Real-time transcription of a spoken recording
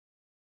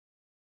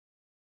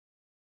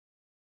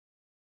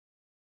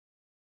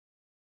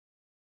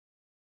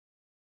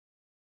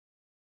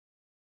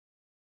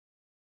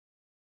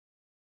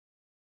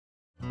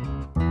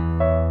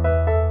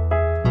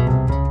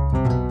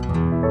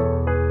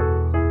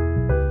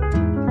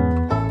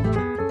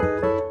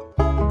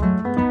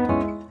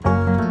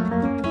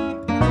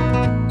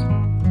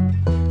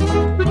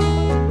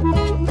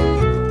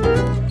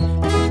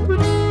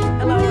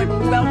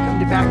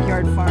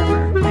Backyard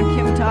Farmer. I'm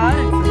Kim Todd,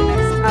 and for the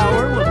next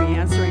hour, we'll be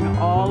answering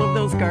all of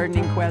those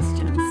gardening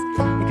questions.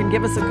 You can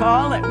give us a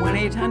call at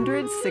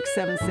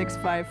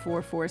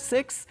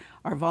 1-800-676-5446.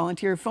 Our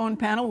volunteer phone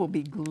panel will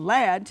be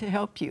glad to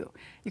help you.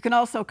 You can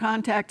also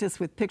contact us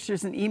with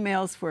pictures and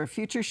emails for a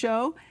future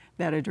show.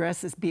 That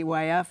address is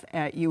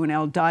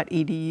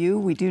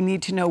byf@unl.edu. We do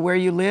need to know where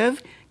you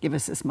live. Give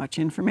us as much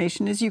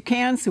information as you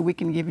can so we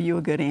can give you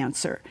a good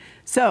answer.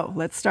 So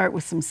let's start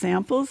with some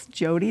samples.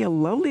 Jody, a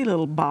lovely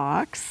little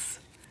box.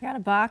 I got a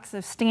box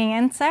of stinging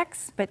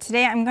insects, but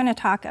today I'm going to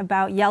talk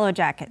about yellow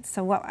jackets.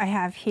 So what I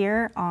have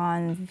here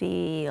on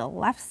the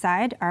left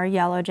side are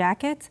yellow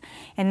jackets,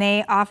 and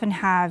they often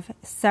have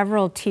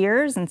several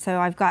tiers, and so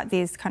I've got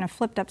these kind of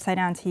flipped upside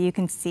down so you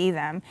can see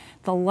them.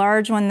 The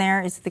large one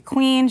there is the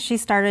queen. She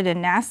started a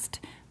nest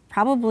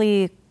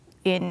probably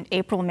in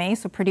April, May,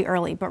 so pretty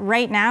early. But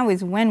right now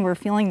is when we're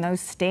feeling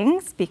those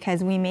stings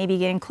because we may be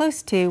getting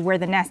close to where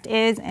the nest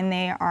is, and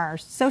they are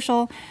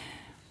social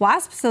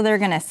wasps, so they're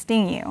going to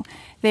sting you.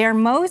 They are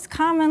most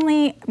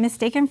commonly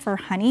mistaken for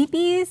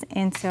honeybees,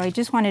 and so I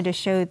just wanted to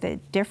show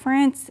the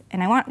difference.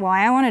 And I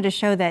wanted to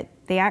show that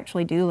they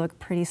actually do look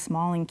pretty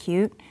small and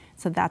cute,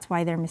 so that's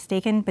why they're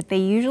mistaken. But they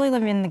usually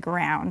live in the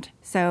ground,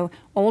 so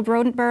old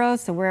rodent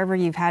burrows, so wherever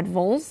you've had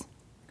voles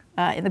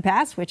in the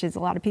past, which is a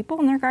lot of people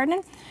in their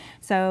garden.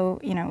 So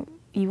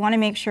you want to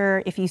make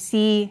sure if you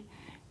see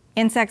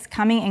insects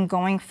coming and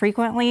going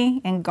frequently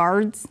and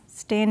guards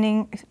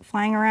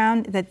flying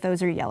around, that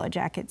those are yellow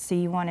jackets. So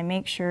you want to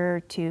make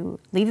sure to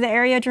leave the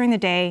area during the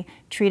day,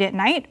 treat at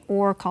night,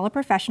 or call a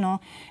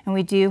professional. And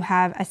we do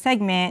have a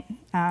segment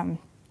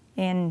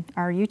in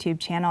our YouTube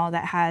channel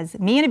that has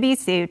me in a bee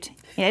suit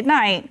at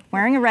night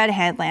wearing a red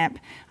headlamp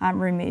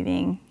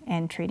removing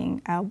and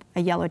treating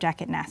a yellow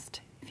jacket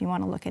nest, if you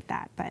want to look at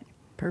that. But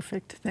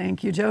perfect.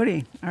 Thank you,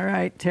 Jody. All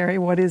right, Terry,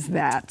 what is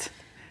that?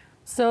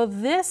 So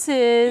this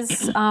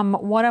is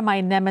one of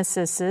my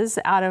nemesises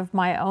out of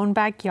my own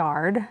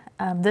backyard.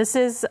 This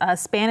is a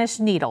Spanish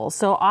needle.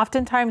 So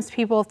oftentimes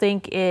people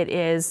think it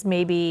is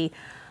maybe,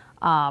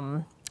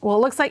 well, it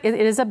looks like it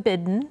is a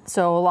bidden.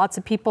 So lots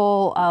of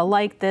people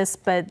like this,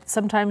 but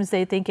sometimes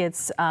they think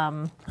it's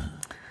some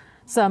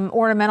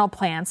ornamental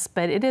plants,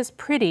 but it is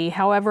pretty.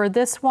 However,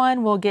 this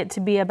one will get to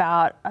be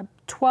about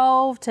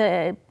 12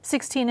 to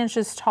 16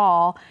 inches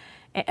tall.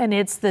 And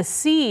it's the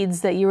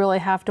seeds that you really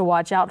have to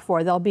watch out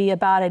for. They'll be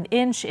about an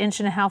inch, inch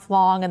and a half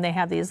long, and they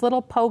have these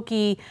little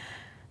pokey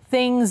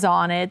things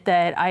on it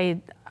that I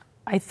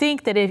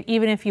think that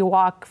even if you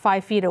walk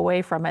 5 feet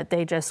away from it,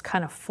 they just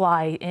kind of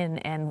fly in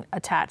and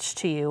attach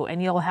to you,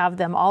 and you'll have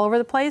them all over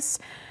the place.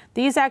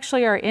 These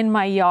actually are in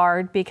my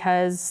yard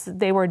because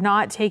they were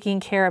not taking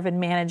care of and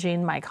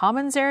managing my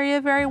commons area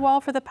very well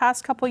for the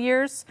past couple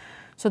years.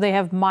 So they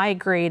have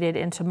migrated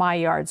into my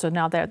yard, so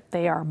now that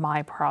they are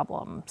my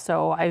problem.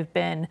 So I've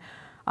been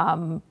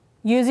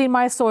using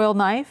my soil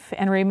knife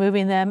and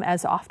removing them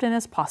as often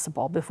as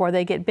possible before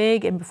they get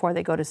big and before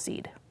they go to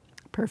seed.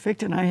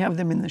 Perfect, and I have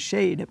them in the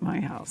shade at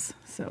my house.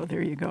 So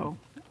there you go.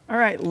 All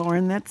right,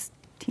 Lauren, that's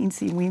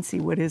teensy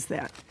weensy. What is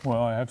that?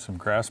 Well, I have some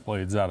grass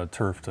blades out of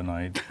turf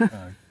tonight,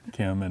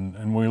 Kim, and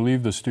when we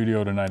leave the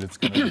studio tonight, it's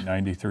going to be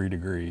 93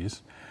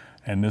 degrees.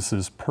 And this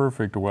is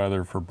perfect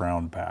weather for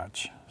brown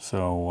patch.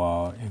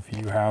 So if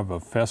you have a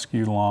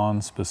fescue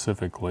lawn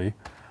specifically,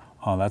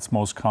 that's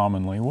most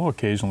commonly, we'll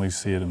occasionally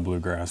see it in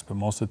bluegrass, but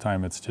most of the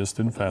time it's just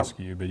in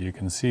fescue. But you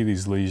can see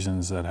these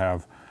lesions that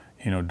have,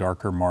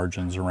 darker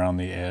margins around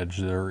the edge.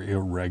 They're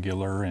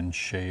irregular in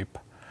shape.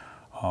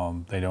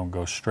 They don't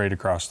go straight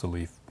across the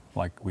leaf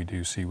like we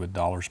do see with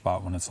dollar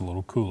spot when it's a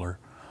little cooler.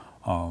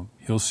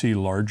 You'll see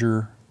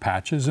larger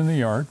patches in the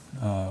yard.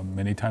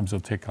 Many times they'll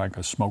take like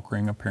a smoke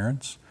ring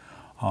appearance.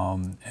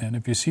 And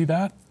if you see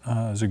that,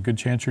 there's a good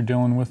chance you're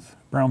dealing with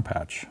brown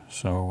patch.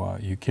 So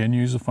you can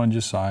use a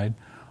fungicide,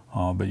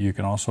 but you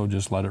can also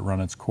just let it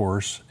run its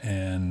course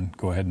and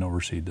go ahead and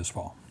overseed this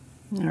fall.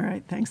 All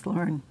right, thanks,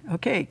 Lauren.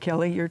 Okay,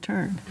 Kelly, your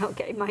turn.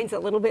 Okay, mine's a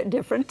little bit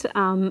different.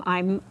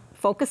 I'm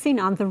focusing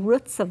on the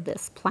roots of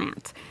this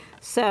plant.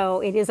 So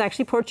it is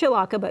actually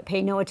portulaca, but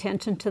pay no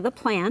attention to the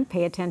plant,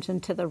 pay attention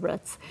to the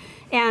roots.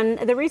 And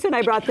the reason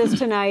I brought this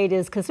tonight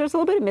is because there's a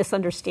little bit of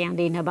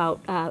misunderstanding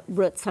about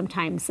roots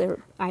sometimes.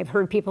 I've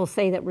heard people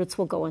say that roots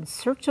will go in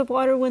search of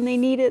water when they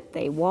need it.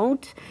 They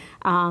won't.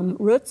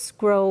 Roots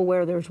grow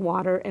where there's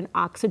water and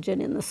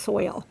oxygen in the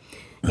soil.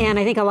 And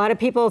I think a lot of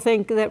people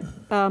think that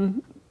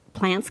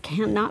plants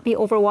cannot be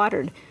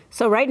overwatered.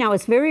 So right now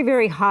it's very,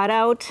 very hot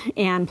out,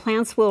 and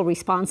plants will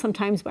respond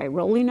sometimes by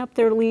rolling up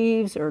their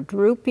leaves or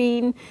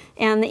drooping.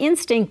 And the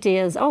instinct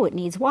is, oh, it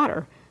needs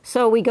water.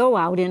 So we go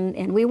out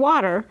and we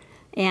water,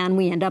 and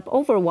we end up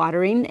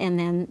overwatering, and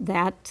then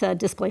that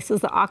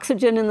displaces the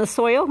oxygen in the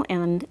soil,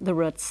 and the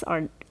roots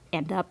are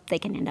they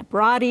can end up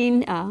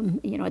rotting.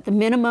 At the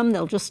minimum,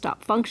 they'll just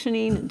stop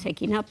functioning and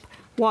taking up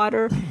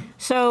water.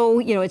 So,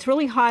 it's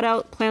really hot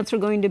out. Plants are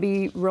going to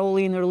be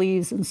rolling their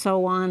leaves and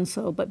so on.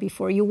 But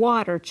before you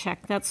water,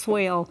 check that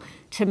soil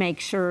to make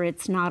sure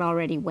it's not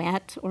already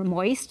wet or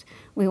moist.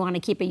 We want to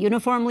keep a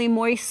uniformly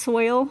moist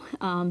soil,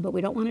 but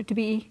we don't want it to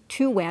be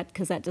too wet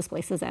because that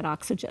displaces that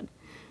oxygen.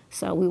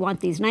 So we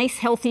want these nice,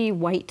 healthy,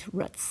 white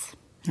roots.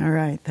 All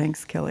right,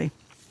 thanks, Kelly.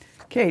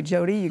 Okay,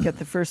 Jody, you get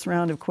the first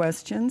round of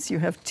questions. You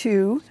have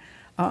two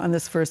on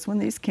this first one.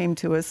 These came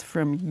to us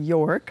from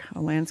York,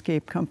 a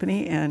landscape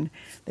company, and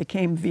they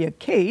came via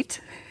Kate.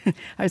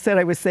 I said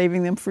I was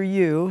saving them for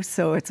you,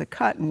 so it's a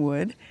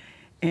cottonwood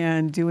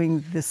and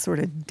doing this sort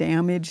of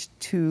damage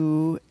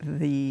to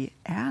the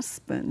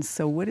aspens.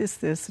 So what is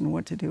this and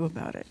what to do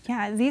about it?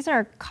 Yeah, these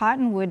are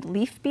cottonwood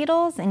leaf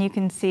beetles, and you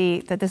can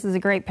see that this is a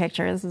great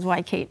picture. This is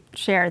why Kate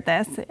shared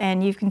this.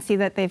 And you can see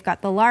that they've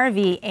got the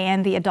larvae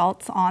and the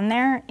adults on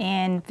there,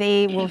 and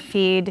they will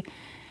feed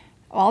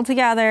all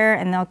together,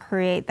 and they'll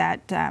create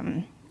that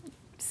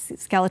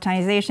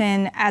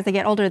skeletonization. As they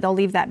get older, they'll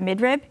leave that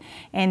midrib,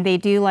 and they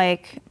do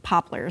like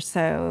poplars,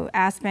 so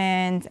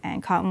aspens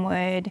and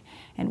cottonwood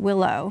and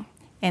willow.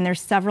 And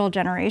there's several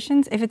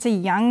generations. If it's a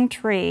young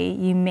tree,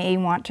 you may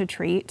want to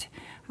treat.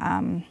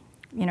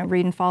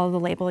 Read and follow the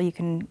label. You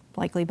can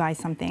likely buy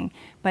something.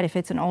 But if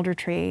it's an older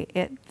tree,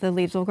 the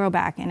leaves will grow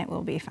back and it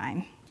will be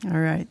fine. All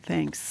right,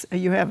 thanks.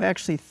 You have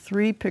actually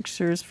 3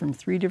 pictures from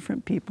 3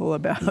 different people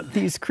about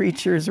these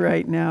creatures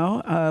right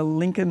now.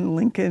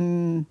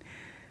 Lincoln,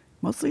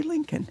 mostly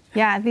Lincoln.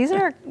 Yeah, these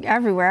are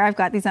everywhere. I've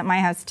got these at my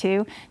house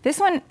too. This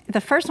one,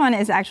 the first one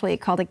is actually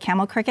called a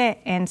camel cricket,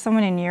 and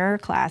someone in your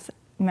class,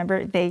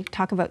 remember, they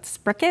talk about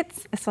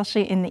sprickets,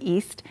 especially in the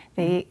East.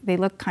 They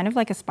look kind of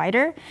like a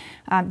spider.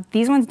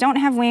 These ones don't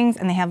have wings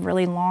and they have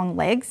really long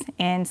legs,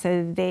 and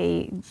so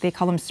they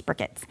call them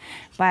sprickets.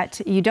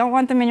 But you don't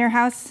want them in your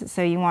house,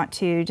 so you want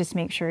to just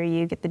make sure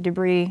you get the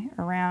debris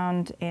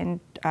around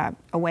and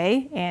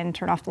away and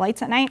turn off the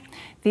lights at night.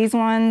 These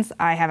ones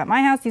I have at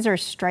my house. These are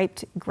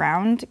striped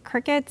ground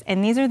crickets,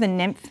 and these are the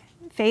nymph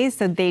phase,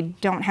 so they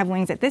don't have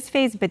wings at this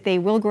phase, but they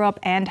will grow up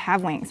and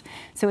have wings.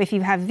 So if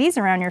you have these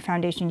around your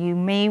foundation, you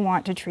may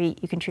want to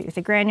treat. You can treat with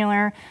a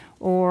granular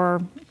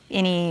or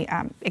any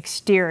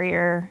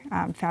exterior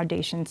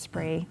foundation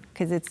spray,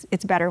 because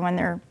it's better when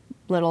they're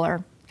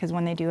littler, because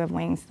when they do have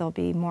wings, they'll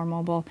be more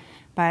mobile.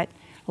 But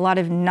a lot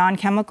of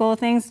non-chemical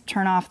things,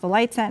 turn off the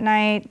lights at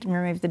night,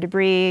 remove the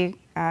debris,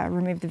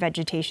 remove the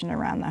vegetation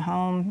around the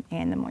home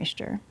and the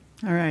moisture.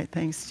 All right,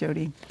 thanks,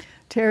 Jody.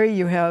 Terry,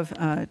 you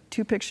have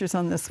 2 pictures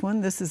on this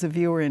one. This is a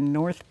viewer in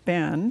North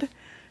Bend,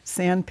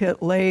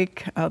 Sandpit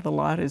Lake. The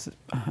lot is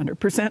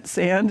 100%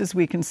 sand, as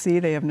we can see.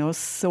 They have no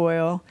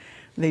soil.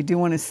 They do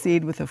want to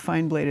seed with a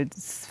fine-bladed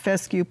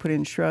fescue, put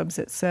in shrubs,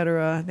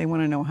 etc. They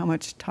want to know how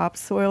much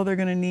topsoil they're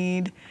going to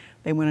need.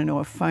 They want to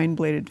know if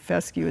fine-bladed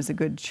fescue is a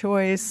good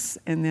choice,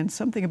 and then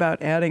something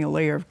about adding a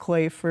layer of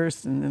clay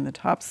first, and then the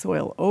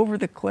topsoil over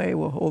the clay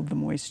will hold the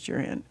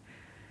moisture in.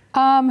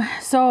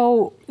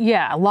 So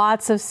yeah,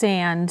 lots of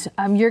sand.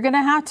 You're going to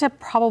have to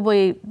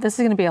this is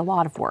going to be a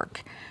lot of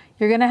work.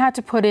 You're going to have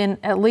to put in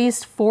at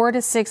least 4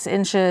 to 6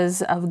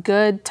 inches of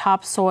good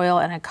topsoil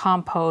and a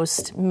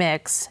compost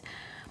mix.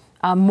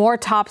 More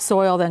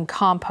topsoil than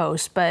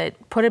compost, but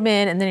put them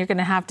in, and then you're going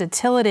to have to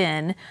till it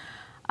in.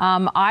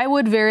 I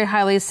would very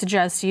highly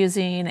suggest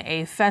using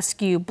a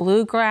fescue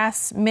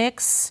bluegrass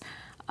mix.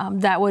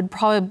 That would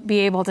probably be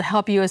able to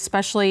help you,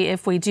 especially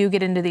if we do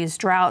get into these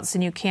droughts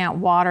and you can't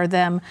water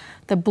them.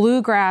 The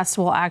bluegrass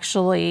will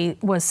actually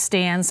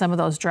withstand some of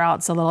those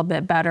droughts a little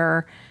bit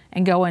better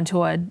and go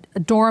into a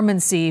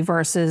dormancy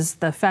versus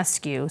the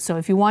fescue. So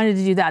if you wanted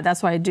to do that,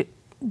 that's what I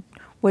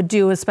would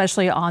do,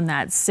 especially on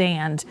that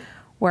sand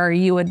where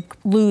you would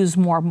lose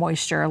more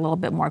moisture a little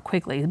bit more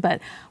quickly.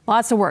 But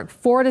lots of work,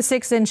 4 to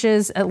 6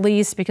 inches at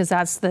least, because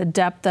that's the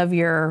depth of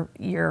your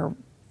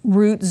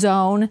root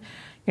zone.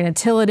 You're going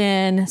to till it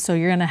in, so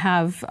you're going to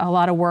have a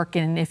lot of work,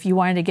 and if you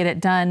wanted to get it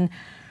done,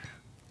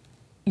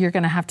 you're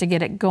going to have to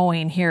get it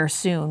going here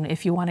soon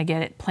if you want to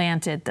get it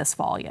planted this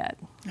fall yet.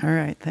 All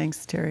right,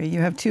 thanks, Terry. You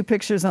have 2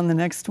 pictures on the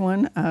next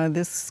one.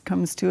 This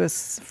comes to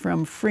us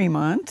from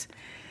Fremont,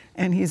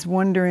 and he's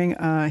wondering,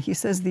 he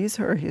says these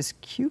are his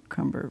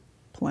cucumber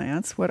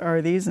plants. What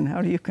are these, and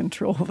how do you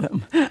control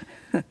them?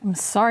 I'm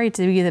sorry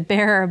to be the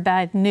bearer of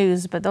bad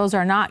news, but those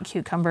are not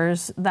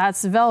cucumbers.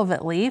 That's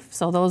velvet leaf,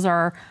 so those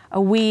are a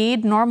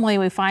weed. Normally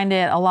we find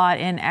it a lot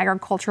in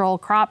agricultural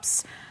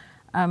crops.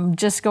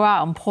 Just go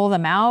out and pull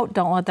them out.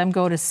 Don't let them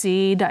go to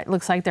seed. It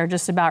looks like they're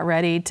just about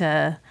ready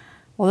to,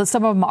 well,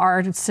 some of them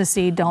are to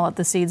seed. Don't let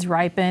the seeds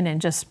ripen and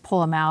just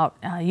pull them out.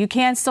 You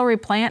can still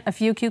replant a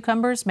few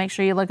cucumbers. Make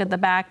sure you look at the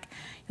back.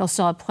 You'll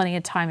still have plenty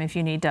of time if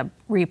you need to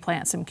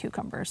replant some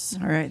cucumbers.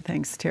 All right,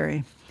 thanks,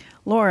 Terry.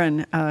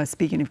 Lauren,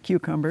 speaking of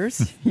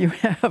cucumbers, you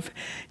have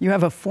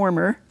a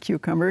former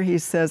cucumber. He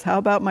says, how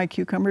about my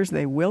cucumbers?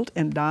 They wilt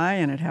and die,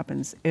 and it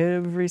happens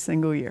every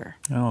single year.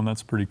 Oh, and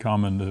that's pretty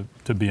common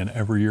to be an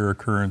every year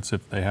occurrence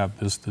if they have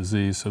this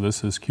disease. So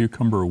this is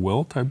cucumber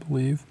wilt, I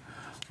believe.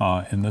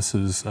 And this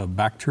is a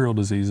bacterial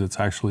disease that's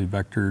actually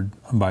vectored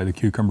by the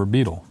cucumber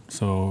beetle.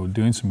 So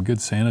doing some good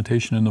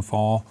sanitation in the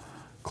fall,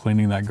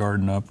 cleaning that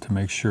garden up to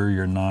make sure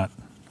you're not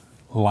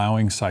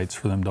allowing sites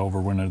for them to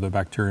overwinter, the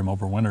bacterium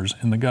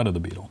overwinters in the gut of the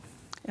beetle.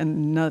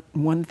 And not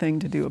one thing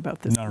to do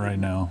about this. Not right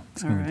now.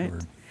 It's All gonna be right.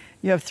 hard.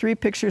 You have 3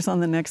 pictures on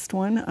the next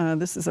one.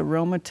 This is a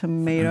Roma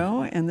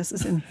tomato, and this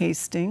is in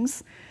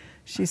Hastings.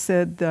 She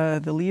said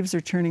the leaves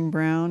are turning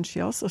brown.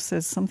 She also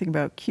says something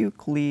about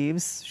cuke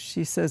leaves.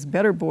 She says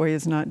Better Boy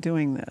is not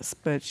doing this,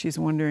 but she's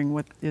wondering,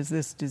 what is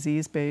this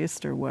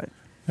disease-based or what?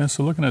 Yeah,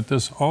 so looking at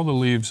this, all the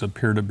leaves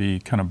appear to be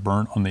kind of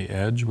burnt on the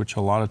edge, which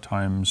a lot of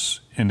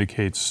times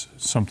indicates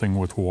something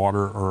with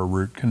water or a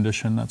root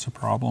condition that's a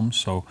problem.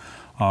 So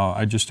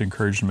I just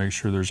encourage to make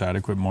sure there's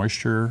adequate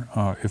moisture.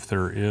 If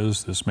there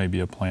is, this may be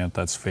a plant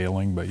that's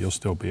failing, but you'll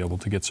still be able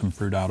to get some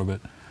fruit out of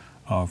it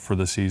for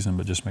the season,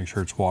 but just make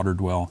sure it's watered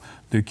well.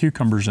 The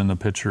cucumbers in the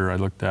picture I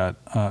looked at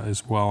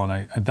as well,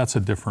 and that's a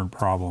different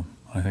problem.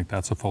 I think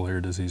that's a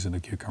foliar disease in the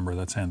cucumber.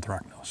 That's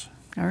anthracnose.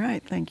 All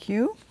right, thank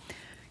you.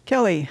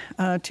 Kelly,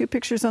 2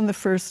 pictures on the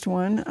first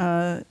one.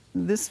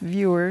 This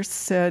viewer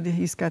said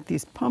he's got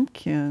these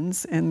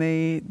pumpkins, and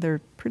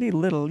they're pretty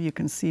little. You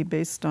can see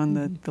based on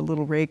the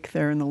little rake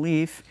there in the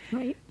leaf.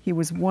 Right. He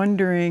was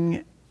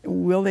wondering,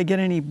 will they get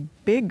any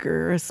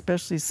bigger,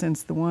 especially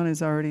since the one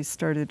has already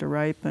started to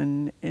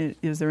ripen?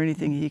 Is there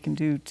anything he can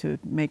do to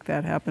make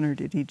that happen, or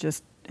did he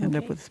just end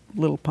up with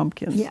little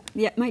pumpkins? Yeah,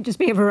 it might just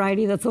be a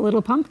variety that's a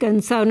little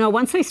pumpkin. So no,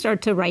 once they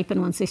start to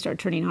ripen, once they start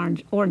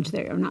turning orange,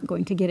 they are not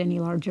going to get any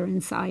larger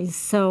in size.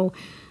 So,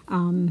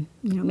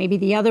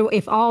 maybe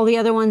if all the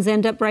other ones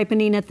end up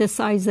ripening at this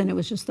size, then it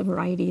was just the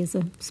variety is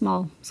a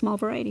small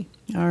variety.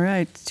 All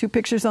right, 2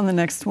 pictures on the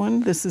next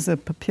one. This is a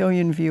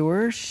Papillion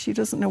viewer. She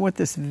doesn't know what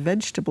this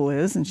vegetable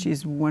is, and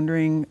she's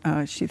wondering,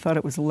 she thought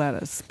it was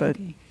lettuce, but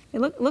Okay. It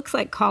looks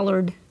like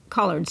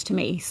collards to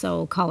me,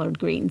 so collard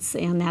greens,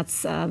 and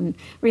that's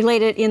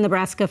related in the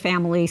brassica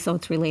family, so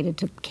it's related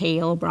to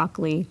kale,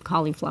 broccoli,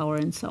 cauliflower,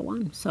 and so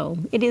on. So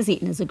it is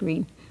eaten as a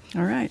green.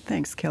 all right,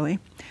 thanks, Kelly.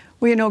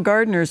 Well,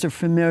 gardeners are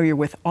familiar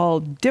with all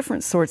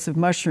different sorts of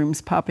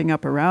mushrooms popping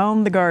up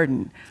around the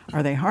garden.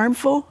 Are they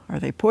harmful? Are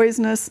they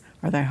poisonous?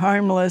 Are they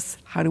harmless?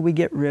 How do we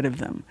get rid of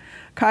them?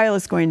 Kyle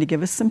is going to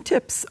give us some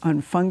tips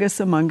on fungus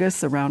among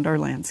us around our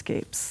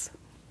landscapes.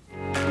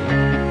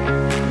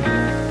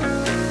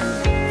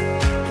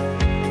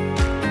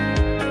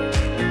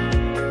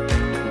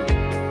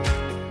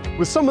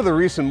 With some of the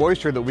recent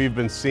moisture that we've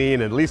been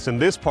seeing, at least in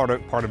this part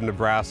of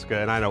Nebraska,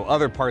 and I know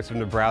other parts of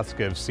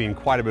Nebraska have seen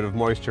quite a bit of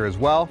moisture as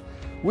well,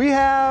 we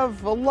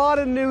have a lot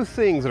of new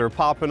things that are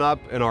popping up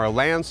in our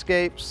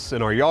landscapes,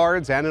 in our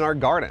yards, and in our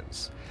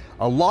gardens.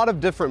 A lot of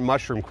different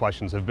mushroom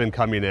questions have been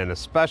coming in,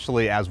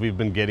 especially as we've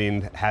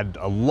been had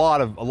a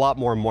lot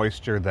more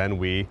moisture than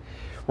we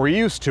were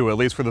used to, at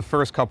least for the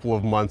first couple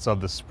of months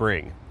of the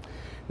spring.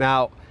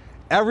 Now,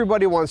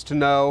 everybody wants to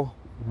know,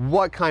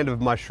 what kind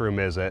of mushroom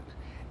is it?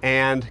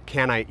 And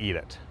can I eat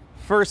it?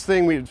 First,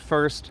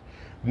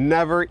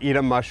 never eat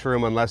a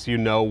mushroom unless you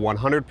know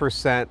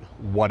 100%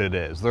 what it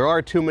is. There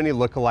are too many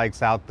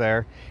lookalikes out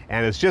there,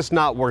 and it's just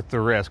not worth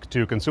the risk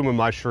to consume a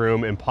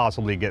mushroom and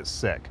possibly get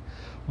sick.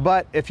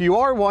 But if you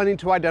are wanting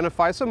to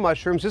identify some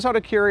mushrooms just out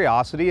of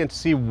curiosity and to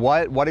see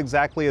what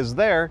exactly is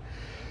there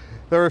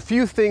are a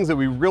few things that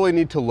we really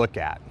need to look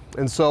at.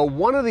 And so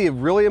one of the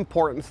really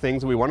important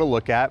things that we want to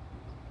look at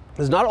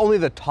is not only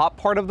the top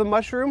part of the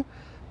mushroom,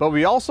 but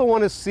we also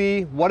want to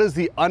see, what does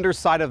the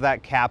underside of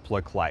that cap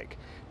look like?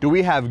 Do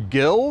we have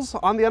gills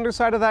on the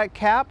underside of that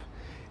cap?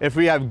 If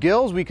we have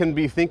gills, we can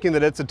be thinking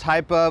that it's a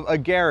type of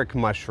agaric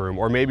mushroom,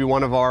 or maybe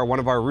one of our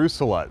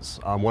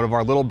russulas, one of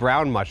our little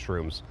brown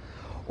mushrooms.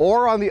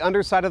 Or on the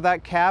underside of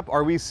that cap,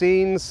 are we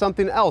seeing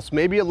something else?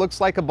 Maybe it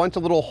looks like a bunch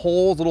of little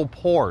holes, little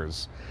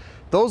pores.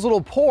 Those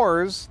little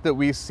pores that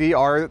we see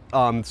are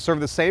serve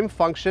the same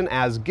function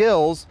as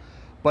gills,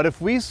 but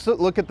if we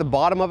look at the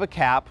bottom of a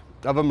cap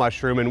of a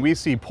mushroom and we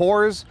see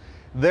pores,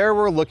 there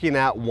we're looking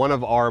at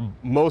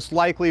most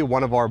likely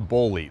one of our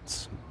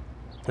boletes.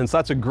 And so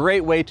that's a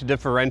great way to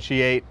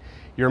differentiate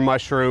your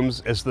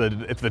mushrooms. If the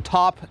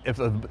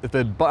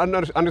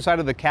underside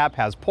of the cap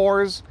has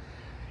pores,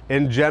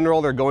 in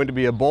general they're going to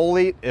be a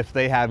bolete. If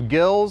they have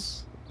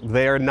gills,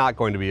 they are not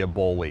going to be a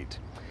bolete.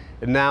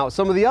 And now,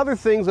 some of the other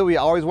things that we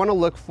always want to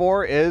look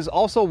for is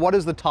also, what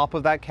does the top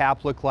of that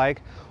cap look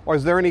like? Or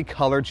is there any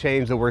color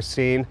change that we're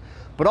seeing?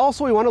 But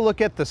also we want to look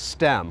at the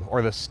stem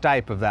or the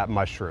stipe of that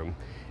mushroom.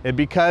 And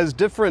because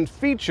different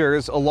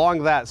features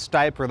along that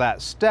stipe or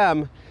that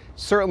stem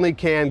certainly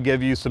can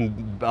give you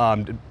some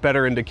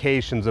better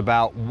indications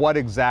about what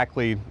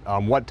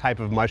type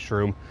of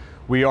mushroom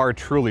we are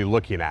truly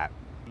looking at.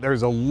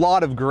 There's a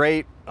lot of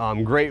great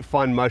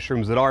fun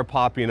mushrooms that are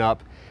popping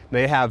up.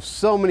 They have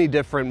so many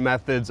different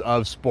methods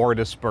of spore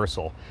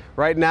dispersal.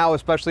 Right now,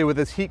 especially with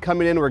this heat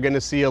coming in, we're going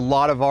to see a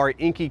lot of our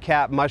inky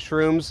cap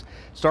mushrooms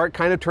start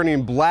kind of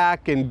turning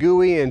black and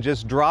gooey and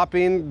just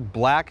dropping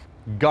black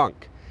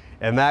gunk.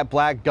 And that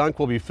black gunk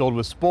will be filled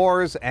with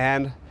spores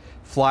and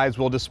flies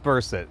will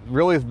disperse it.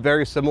 Really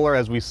very similar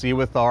as we see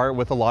with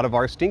a lot of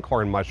our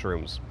stinkhorn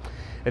mushrooms.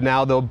 And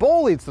now the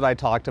boletes that I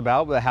talked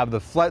about that have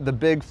the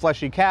big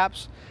fleshy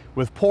caps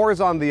with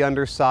pores on the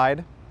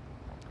underside,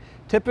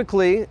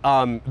 typically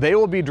they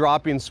will be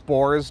dropping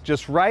spores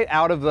just right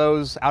out of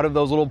those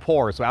little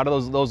pores, so out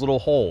of those little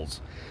holes.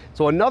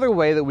 So another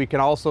way that we can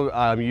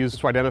also use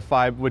to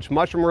identify which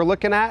mushroom we're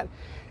looking at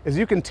is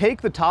you can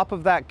take the top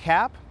of that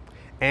cap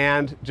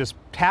and just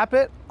tap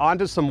it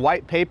onto some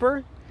white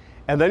paper,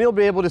 and then you'll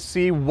be able to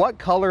see what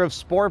color of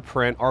spore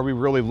print are we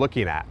really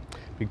looking at.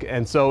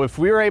 And so if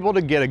we were able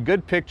to get a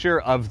good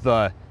picture of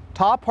the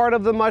top part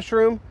of the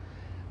mushroom,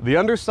 the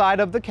underside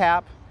of the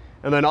cap,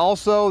 and then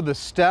also the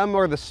stem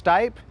or the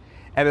stipe,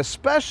 and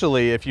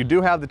especially if you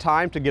do have the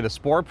time to get a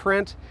spore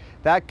print,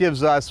 that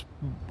gives us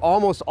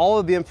almost all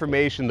of the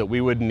information that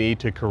we would need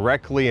to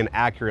correctly and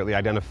accurately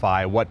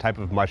identify what type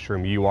of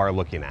mushroom you are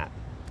looking at.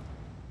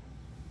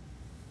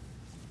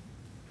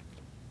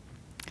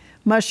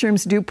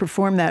 Mushrooms do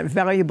perform that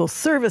valuable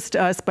service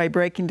to us by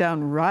breaking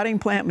down rotting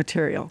plant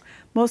material.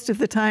 Most of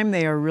the time,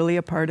 they are really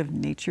a part of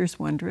nature's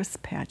wondrous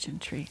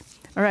pageantry.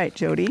 All right,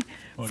 Jody.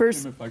 Well,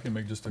 First, Kim, if I can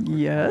make just a quick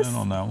yes, comment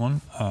on that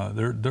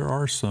one. There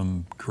are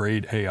some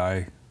great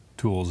AI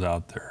tools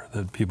out there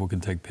that people can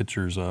take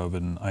pictures of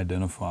and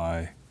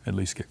identify, at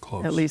least get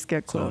close. At least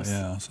get close. So,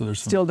 yeah, so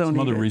there's Still don't some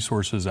other eat it.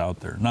 resources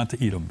out there. Not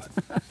to eat them,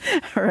 but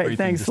all right, great thing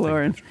thanks, to take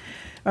Lauren. pictures.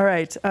 All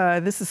right,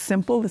 this is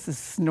simple. This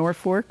is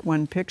Norfolk,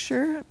 one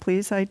picture.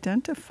 Please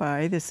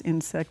identify this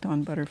insect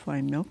on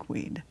butterfly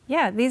milkweed.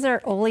 Yeah, these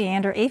are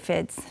oleander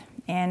aphids,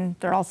 and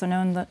they're also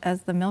known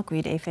as the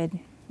milkweed aphid.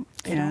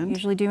 They don't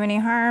usually do any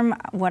harm.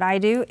 What I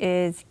do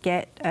is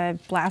get a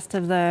blast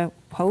of the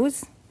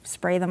hose,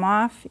 spray them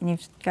off, and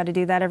you've got to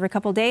do that every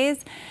couple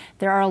days.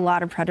 There are a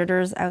lot of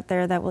predators out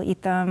there that will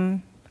eat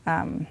them.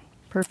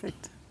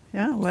 Perfect.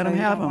 Yeah, let so them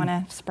have you them.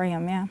 want to spray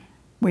them, yeah.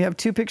 We have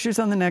two pictures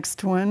on the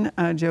next one.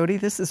 Jody,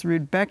 this is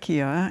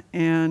Rudbeckia,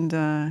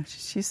 and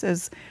she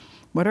says,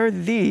 what are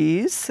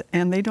these?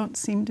 And they don't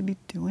seem to be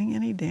doing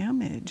any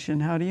damage.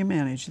 And how do you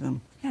manage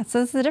them? Yeah, so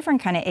this is a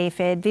different kind of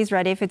aphid. These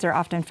red aphids are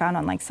often found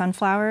on like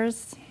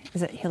sunflowers.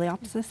 Is it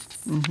Heliopsis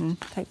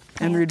type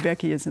And plant?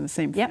 Rudbeckia is in the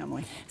same Yep.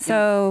 family.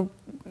 So,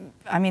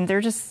 I mean,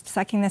 they're just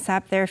sucking the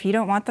sap there. If you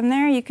don't want them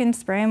there, you can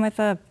spray them with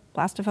a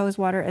blast of hose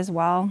water as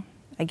well.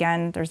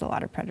 Again, there's a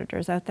lot of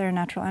predators out there,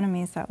 natural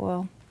enemies that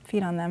will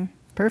feed on them.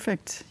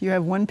 Perfect. You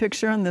have one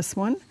picture on this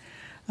one.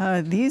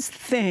 These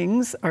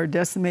things are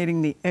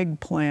decimating the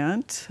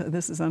eggplant.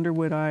 This is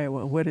Underwood,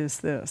 Iowa. What is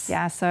this?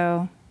 Yeah,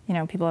 so, you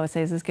know, people always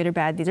say, is this good or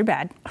bad? These are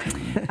bad.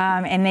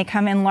 And they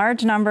come in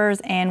large numbers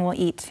and will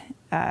eat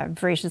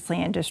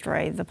voraciously and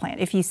destroy the plant.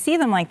 If you see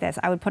them like this,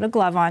 I would put a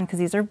glove on because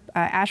these are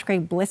ash gray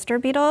blister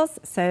beetles.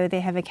 So they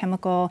have a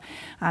chemical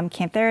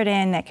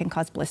cantharidin that can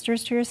cause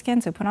blisters to your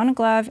skin. So put on a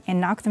glove and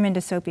knock them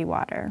into soapy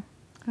water.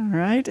 All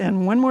right,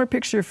 and one more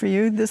picture for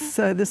you. This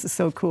is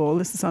so cool.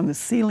 This is on the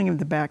ceiling of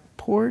the back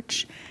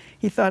porch.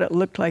 He thought it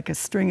looked like a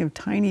string of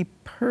tiny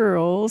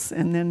pearls,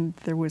 and then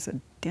there was a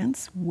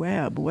dense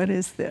web. What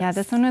is this? Yeah,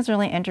 this one was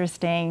really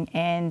interesting,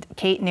 and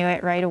Kate knew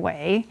it right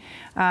away.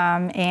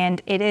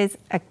 And it is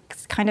a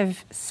kind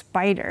of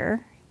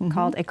spider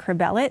called a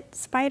cribellate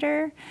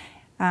spider,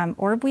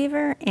 orb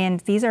weaver, and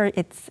these are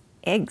its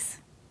eggs.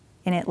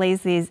 And it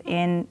lays these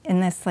in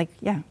this, like,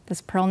 yeah, this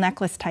pearl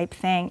necklace type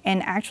thing.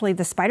 And actually,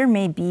 the spider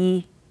may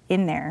be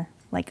in there,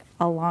 like,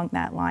 along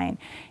that line.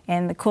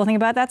 And the cool thing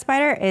about that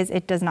spider is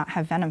it does not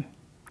have venom.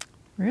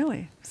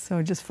 Really?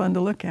 So just fun to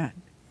look at.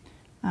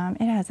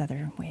 It has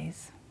other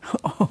ways.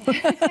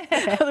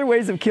 Other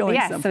ways of killing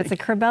Yeah, something. so it's a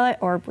cribellate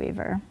orb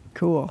weaver.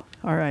 Cool.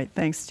 All right.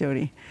 Thanks,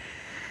 Jody.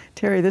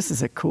 Terry, this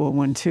is a cool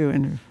one, too,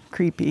 and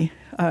creepy.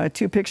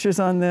 Two pictures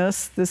on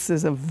this. This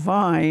is a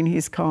vine,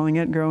 he's calling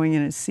it, growing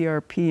in a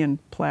CRP in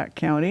Platte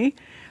County.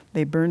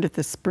 They burned it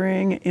this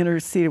spring,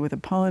 interseeded with a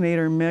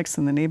pollinator mix,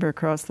 and the neighbor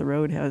across the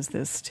road has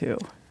this, too.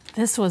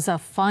 This was a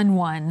fun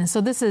one. So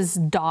this is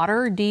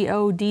Dodder,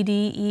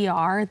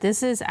 D-O-D-D-E-R.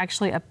 This is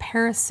actually a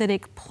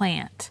parasitic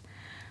plant.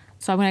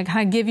 So I'm going to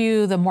kind of give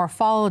you the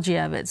morphology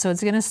of it. So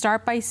it's going to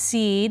start by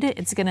seed.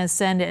 It's going to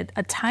send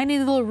a tiny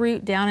little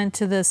root down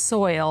into the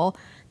soil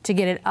to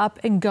get it up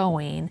and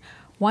going.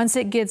 Once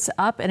it gets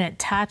up and it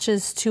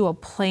attaches to a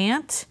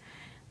plant,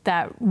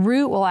 that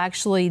root will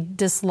actually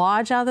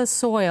dislodge out of the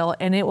soil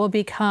and it will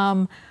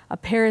become a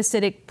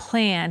parasitic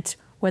plant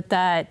with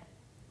that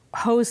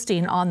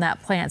hosting on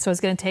that plant. So it's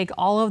going to take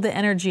all of the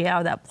energy out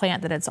of that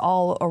plant that it's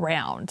all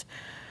around.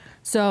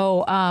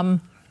 So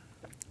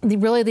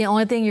really the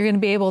only thing you're going to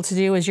be able to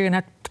do is you're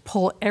going to have to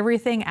pull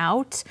everything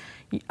out.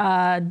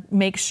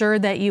 Make sure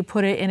that you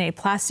put it in a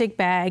plastic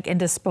bag and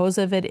dispose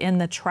of it in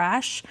the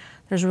trash.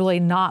 There's really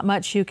not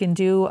much you can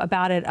do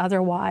about it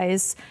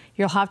otherwise.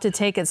 You'll have to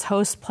take its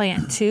host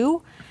plant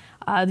too.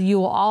 You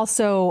will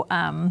also,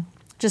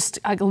 just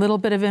a little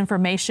bit of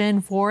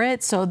information for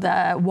it. So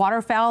the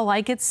waterfowl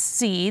like its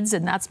seeds,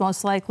 and that's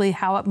most likely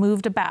how it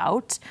moved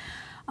about.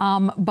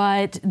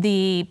 But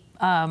the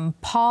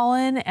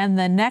pollen and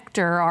the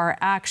nectar are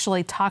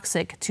actually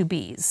toxic to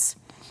bees.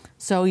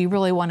 So you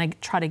really want to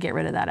try to get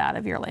rid of that out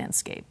of your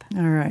landscape.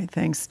 All right,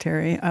 thanks,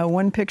 Terry.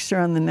 One picture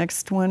on the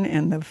next one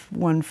and the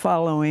one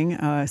following,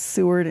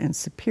 Seward and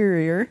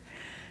Superior.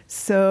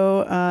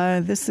 So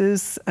this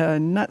is a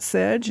nut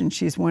sedge, and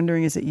she's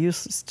wondering, is it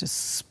useless to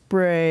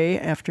spray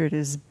after it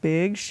is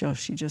big? Shall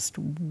she just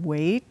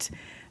wait?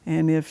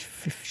 And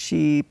if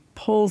she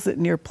pulls it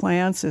near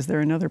plants, is there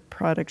another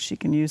product she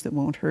can use that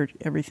won't hurt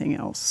everything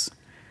else?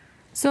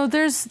 So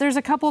there's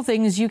a couple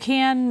things. You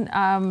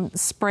can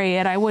spray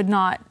it. I would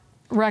not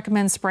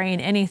recommend spraying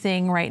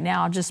anything right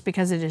now just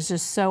because it is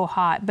just so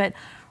hot. But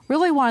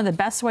really one of the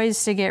best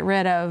ways to get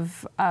rid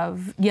of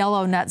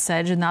yellow nut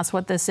sedge, and that's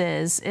what this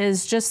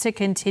is just to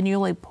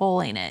continually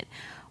pulling it.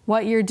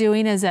 What you're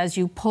doing is as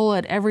you pull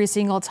it every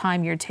single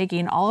time, you're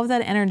taking all of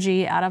that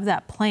energy out of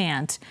that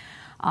plant.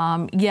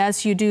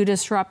 Yes, you do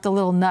disrupt the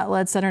little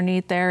nutlets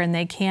underneath there, and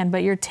they can,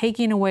 but you're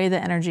taking away the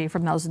energy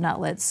from those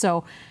nutlets.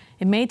 So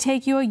it may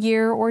take you a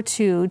year or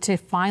two to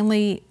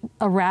finally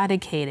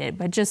eradicate it,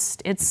 but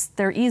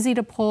they're easy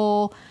to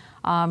pull.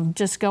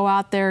 Just go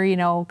out there,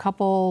 a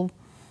couple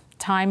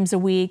times a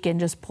week and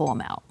just pull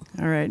them out.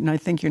 All right, and I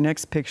think your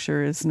next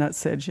picture is nut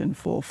sedge in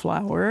full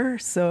flower,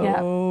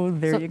 so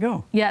there you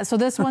go. Yeah, so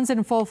this one's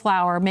in full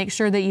flower. Make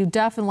sure that you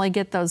definitely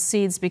get those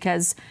seeds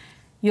because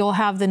you'll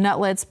have the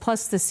nutlets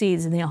plus the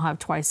seeds, and then you'll have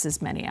twice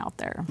as many out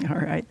there. All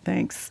right,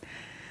 thanks.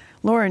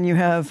 Lauren, you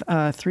have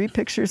 3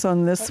 pictures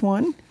on this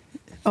one.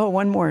 Oh,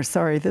 one more,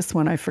 sorry. This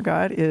one I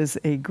forgot is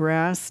a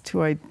grass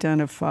to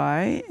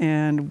identify.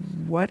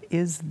 And what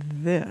is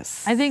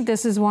this? I think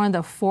this is one of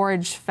the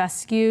forage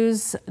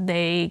fescues.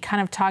 They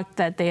kind of talked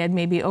that they had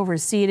maybe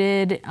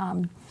overseeded.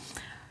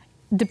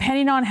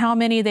 Depending on how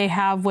many they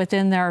have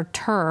within their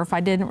turf, I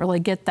didn't really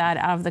get that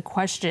out of the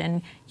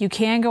question. You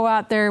can go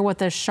out there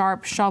with a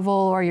sharp shovel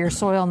or your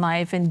soil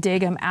knife and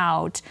dig them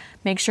out.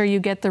 Make sure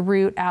you get the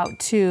root out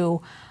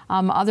too.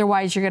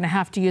 Otherwise, you're going to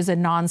have to use a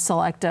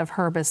non-selective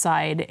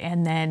herbicide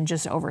and then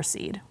just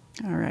overseed.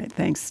 All right,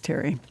 thanks,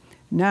 Terry.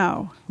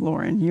 Now,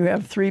 Lauren, you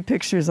have 3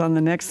 pictures on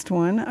the next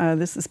one.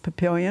 This is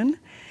Papillion.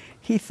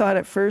 He thought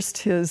at first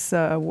his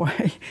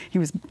wife, he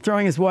was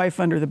throwing his wife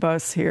under the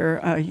bus here.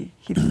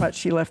 He thought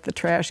she left the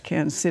trash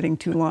cans sitting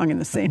too long in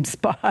the same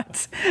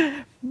spot.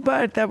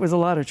 But that was a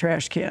lot of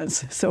trash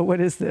cans. So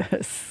what is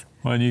this?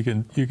 Well, you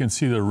can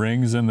see the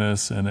rings in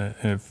this, and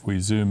if we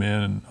zoom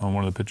in on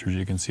one of the pictures,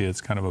 you can see it's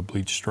kind of a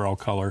bleached straw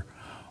color.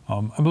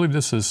 I believe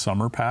this is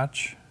summer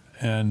patch,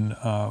 and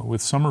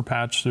with summer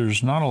patch,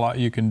 there's not a lot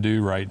you can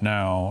do right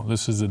now.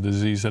 This is a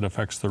disease that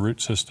affects the root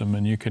system,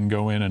 and you can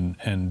go in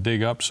and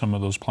dig up some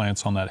of those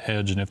plants on that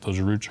hedge, and if those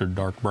roots are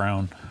dark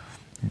brown,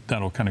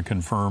 that'll kind of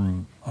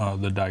confirm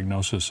the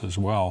diagnosis as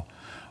well.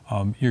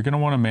 You're going to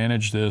want to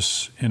manage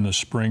this in the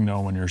spring, though,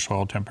 when your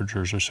soil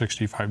temperatures are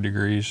 65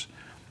 degrees.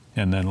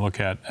 And then look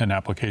at an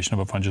application of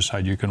a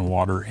fungicide you can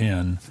water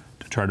in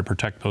to try to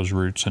protect those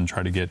roots and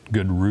try to get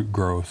good root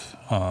growth.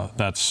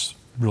 That's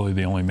really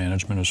the only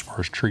management as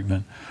far as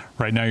treatment.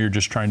 Right now you're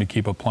just trying to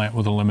keep a plant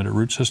with a limited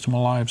root system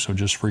alive, so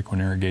just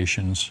frequent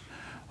irrigations,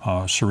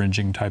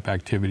 syringing type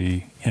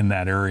activity in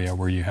that area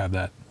where you have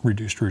that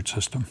reduced root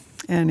system.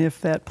 And if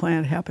that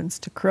plant happens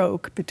to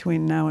croak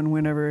between now and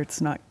whenever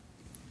it's not,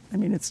 I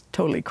mean, it's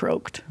totally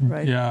croaked,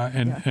 right? Yeah,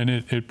 and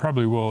it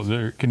probably will.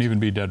 There can even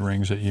be dead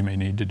rings that you may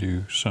need to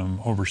do some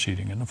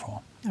overseeding in the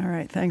fall. All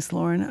right, thanks,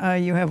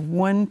 Lauren. You have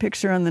 1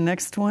 picture on the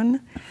next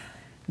one.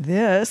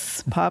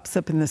 This pops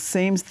up in the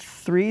same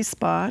 3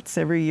 spots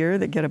every year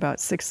that get about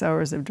 6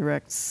 hours of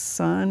direct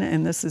sun,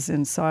 and this is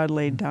in sod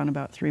laid down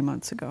about 3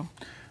 months ago.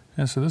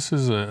 Yeah, so this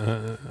is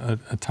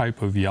a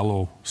type of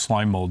yellow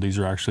slime mold. These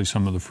are actually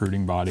some of the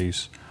fruiting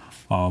bodies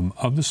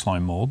of the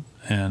slime mold,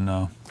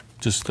 and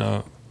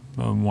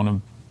one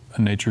of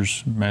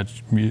nature's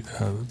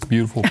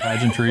beautiful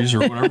pageantries, or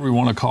whatever we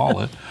want to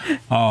call it.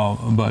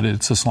 But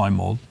it's a slime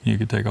mold. You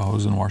could take a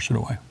hose and wash it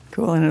away.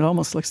 Cool, and it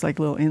almost looks like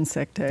little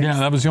insect eggs. Yeah,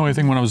 that was the only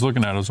thing when I was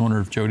looking at it. I was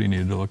wondering if Jody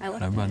needed to look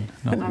at it. But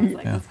no, I was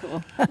like, that's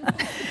cool.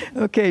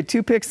 Okay,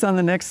 2 picks on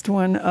the next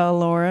one,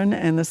 Lauren,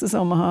 and this is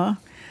Omaha.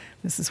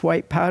 This is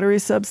white powdery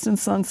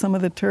substance on some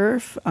of the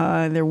turf.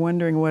 They're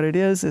wondering what it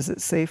is. Is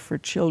it safe for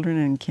children,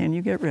 and can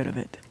you get rid of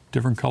it?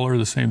 Different color,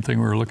 the same thing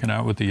we were looking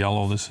at with the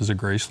yellow. This is a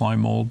gray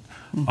slime mold.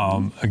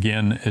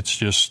 Again,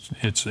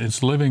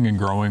 it's living and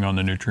growing on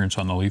the nutrients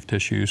on the leaf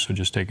tissue, so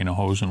just taking a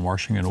hose and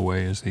washing it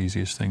away is the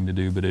easiest thing to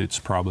do, but it's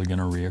probably going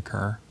to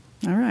reoccur.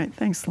 All right,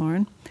 thanks,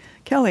 Lauren.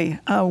 Kelly,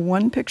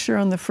 1 picture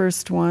on the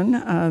first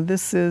one.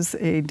 This is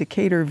a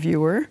Decatur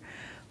viewer.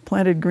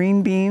 Planted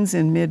green beans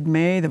in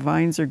mid-May. The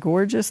vines are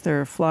gorgeous.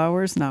 There are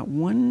flowers, not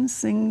one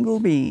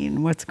single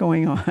bean. What's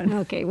going on?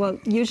 Okay, well,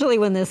 usually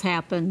when this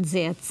happens,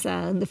 it's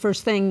the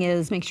first thing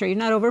is make sure you're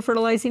not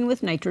over-fertilizing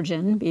with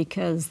nitrogen,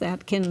 because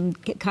that can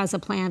cause a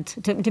plant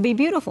to be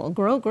beautiful,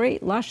 grow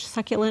great, lush,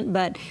 succulent,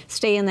 but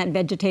stay in that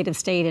vegetative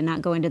state and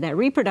not go into that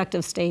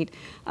reproductive state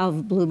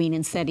of blooming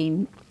and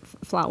setting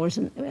flowers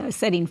and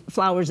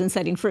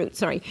setting fruit.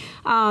 Sorry.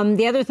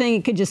 The other thing,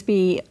 it could just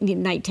be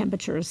night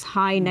temperatures.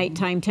 High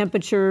nighttime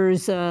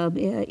temperatures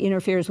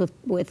interferes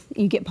with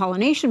you get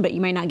pollination, but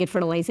you might not get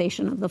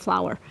fertilization of the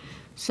flower.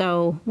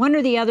 So one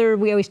or the other.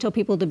 We always tell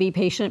people to be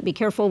patient, be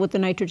careful with the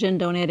nitrogen,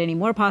 don't add any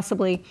more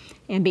possibly,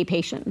 and be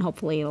patient, and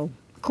hopefully it'll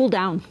cool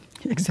down.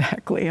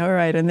 Exactly. All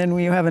right. And then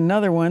we have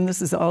another one.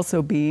 This is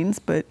also beans,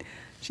 but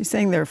she's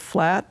saying they're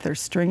flat, they're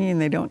stringy,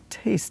 and they don't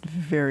taste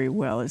very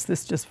well. Is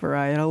this just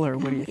varietal, or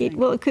what do you think?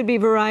 Well, it could be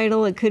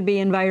varietal. It could be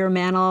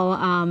environmental.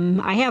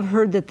 I have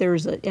heard that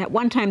at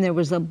one time there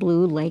was a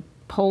Blue Lake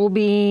pole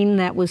bean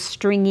that was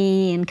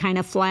stringy and kind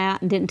of flat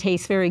and didn't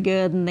taste very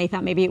good, and they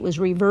thought maybe it was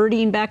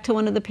reverting back to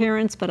one of the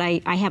parents, but I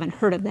haven't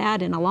heard of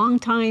that in a long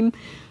time,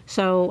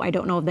 so I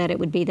don't know that it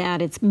would be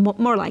that. It's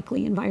more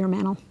likely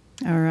environmental.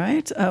 All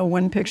right,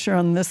 one picture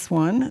on this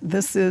one.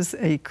 This is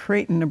a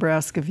Creighton,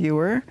 Nebraska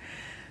viewer.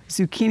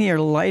 Zucchini are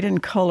light in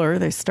color.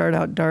 They start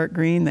out dark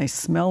green. They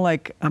smell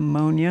like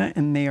ammonia,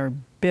 and they are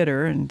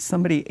bitter. And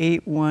somebody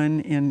ate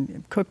one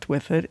and cooked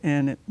with it,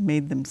 and it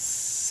made them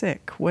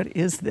sick. What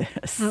is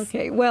this?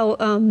 Okay, well,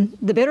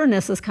 the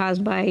bitterness is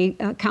caused by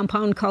a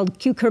compound called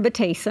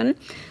cucurbitacin.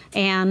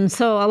 And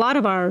so a lot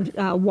of our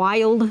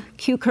wild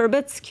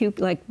cucurbits,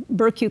 like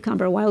burr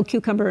cucumber, wild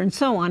cucumber, and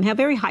so on, have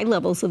very high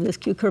levels of this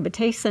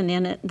cucurbitacin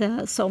in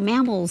it. So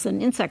mammals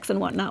and insects and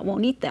whatnot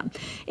won't eat them.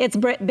 It's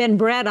been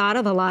bred out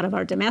of a lot of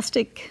our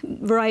domestic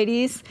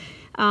varieties.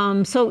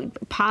 So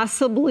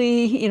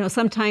possibly,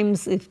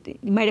 sometimes you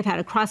might have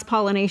had a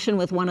cross-pollination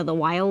with one of the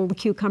wild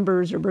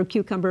cucumbers or burr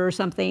cucumber or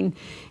something,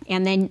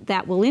 and then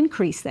that will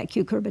increase that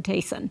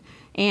cucurbitacin.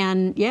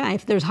 And yeah,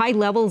 if there's high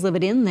levels of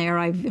it in there,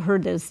 I've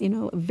heard there's,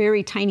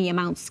 very tiny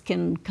amounts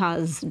can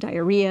cause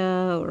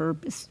diarrhea or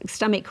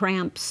stomach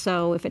cramps.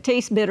 So if it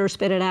tastes bitter,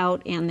 spit it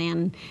out. And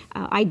then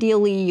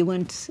ideally you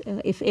wouldn't,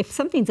 if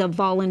something's a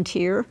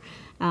volunteer,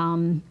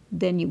 then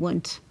you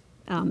wouldn't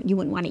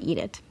want to eat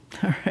it.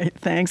 All right,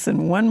 thanks.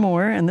 And one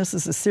more, and this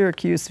is a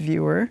Syracuse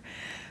viewer.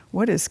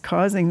 What is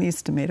causing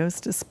these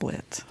tomatoes to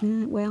split?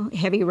 Well,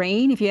 heavy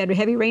rain. If you had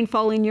heavy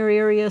rainfall in your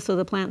area, so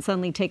the plant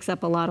suddenly takes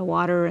up a lot of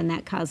water, and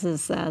that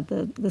causes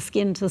the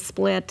skin to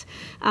split,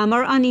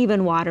 or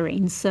uneven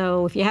watering.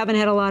 So if you haven't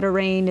had a lot of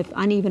rain, if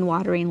uneven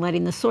watering,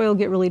 letting the soil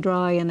get really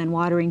dry and then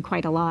watering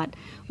quite a lot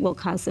will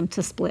cause them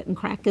to split and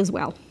crack as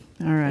well.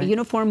 All right. A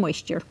uniform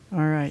moisture. All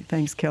right.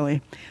 Thanks,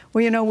 Kelly.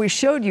 Well, we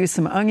showed you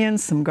some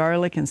onions, some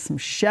garlic, and some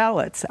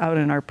shallots out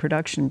in our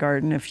production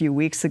garden a few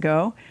weeks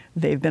ago.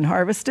 They've been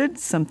harvested.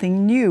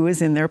 Something new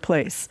is in their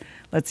place.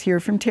 Let's hear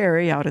from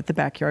Terry out at the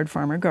Backyard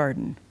Farmer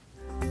Garden.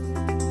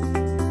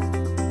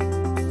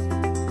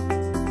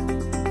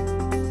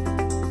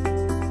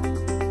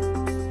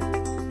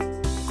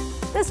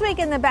 This week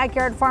in the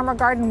Backyard Farmer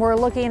Garden, we're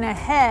looking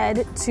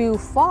ahead to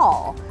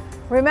fall.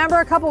 Remember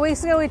a couple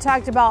weeks ago we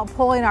talked about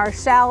pulling our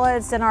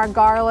shallots and our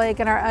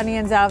garlic and our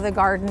onions out of the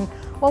garden.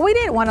 Well, we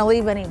didn't want to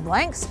leave any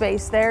blank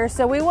space there,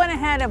 so we went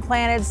ahead and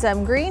planted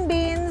some green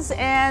beans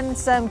and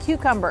some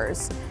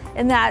cucumbers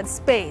in that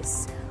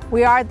space.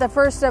 We are at the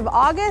 1st of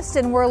August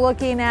and we're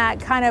looking at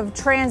kind of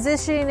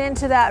transitioning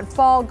into that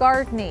fall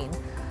gardening.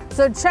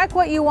 So check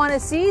what you want to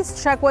see,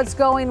 check what's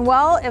going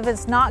well. If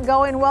it's not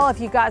going well,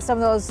 if you've got some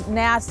of those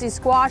nasty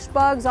squash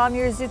bugs on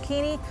your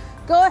zucchini,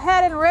 go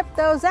ahead and rip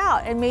those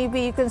out, and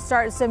maybe you can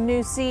start some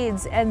new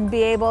seeds and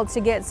be able to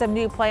get some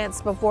new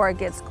plants before it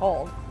gets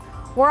cold.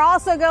 We're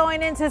also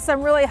going into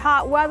some really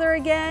hot weather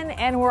again,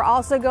 and we're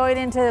also going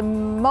into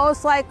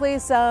most likely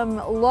some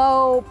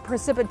low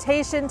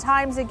precipitation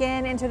times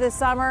again into the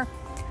summer.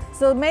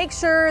 So make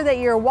sure that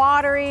you're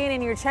watering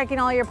and you're checking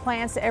all your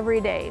plants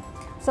every day.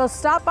 So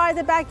stop by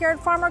the Backyard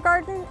Farmer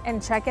Garden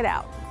and check it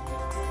out.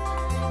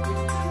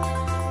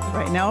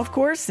 Right now, of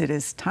course, it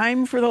is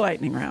time for the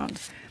lightning round.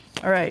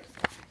 All right,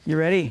 you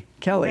ready,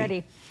 Kelly?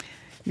 Ready.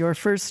 Your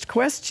first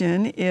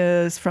question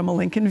is from a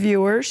Lincoln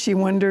viewer. She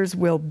wonders,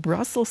 will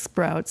Brussels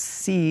sprouts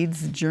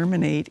seeds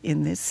germinate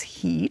in this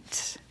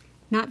heat?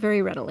 Not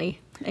very readily,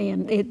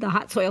 and the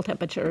hot soil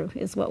temperature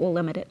is what will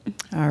limit it.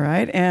 All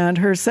right, and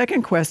her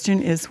second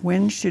question is,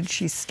 when should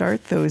she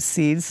start those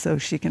seeds so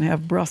she can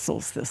have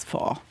Brussels this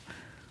fall?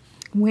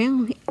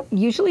 Well,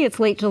 usually it's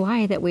late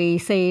July that we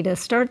say to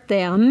start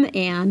them,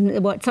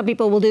 and what some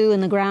people will do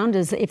in the ground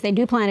is if they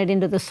do plant it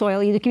into the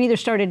soil, you can either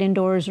start it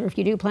indoors, or if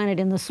you do plant it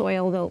in the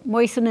soil, they'll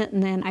moisten it,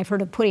 and then I've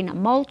heard of putting a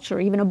mulch or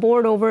even a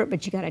board over it,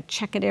 but you got to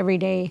check it every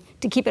day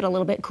to keep it a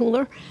little bit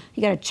cooler.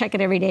 You got to check it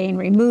every day and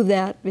remove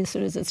that as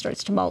soon as it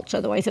starts to mulch,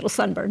 otherwise it'll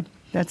sunburn.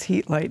 That's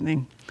heat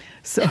lightning.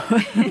 So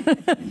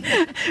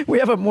we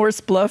have a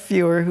Morse Bluff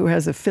viewer who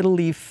has a fiddle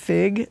leaf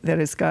fig that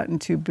has gotten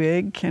too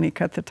big. Can he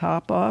cut the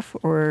top off,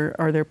 or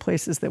are there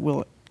places that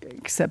will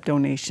accept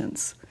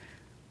donations?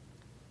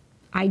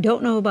 I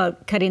don't know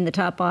about cutting the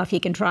top off. You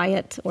can try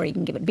it, or you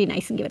can be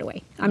nice and give it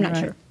away. I'm not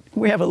sure.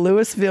 We have a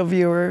Louisville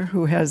viewer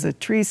who has a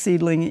tree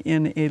seedling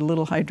in a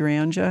little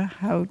hydrangea.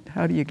 How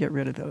do you get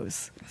rid of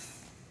those?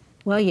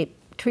 Well,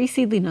 tree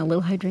seedling in a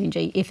little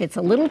hydrangea, if it's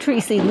a little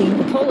tree seedling,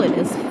 you pull it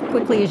as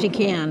quickly as you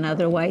can.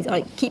 Otherwise,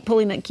 keep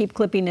pulling it, keep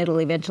clipping it.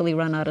 It'll eventually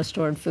run out of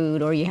stored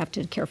food, or you have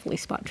to carefully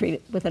spot treat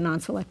it with a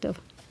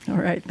non-selective. All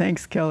right,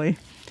 thanks, Kelly.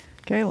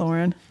 Okay,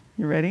 Lauren,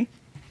 you ready?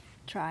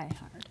 Try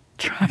hard.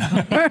 Try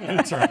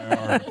hard. Try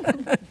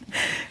hard.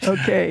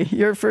 Okay,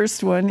 your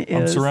first one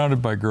is. I'm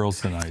surrounded by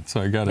girls tonight,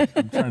 so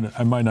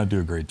I might not do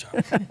a great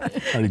job.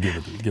 Try to give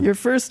it. Your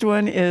first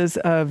one is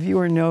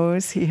viewer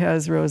knows he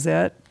has rose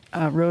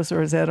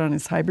rosette on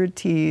his hybrid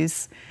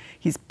teas.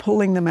 He's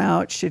pulling them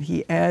out. Should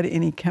he add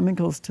any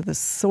chemicals to the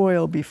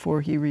soil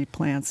before he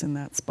replants in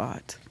that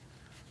spot?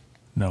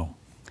 No.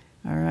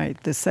 All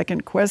right. The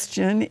second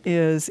question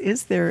is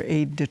there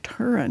a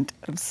deterrent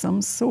of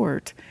some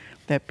sort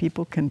that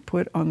people can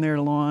put on their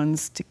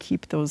lawns to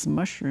keep those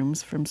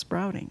mushrooms from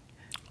sprouting?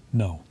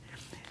 No.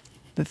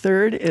 The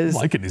third is...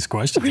 I'm liking these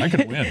questions. I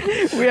could win.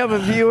 We have a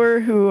viewer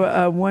who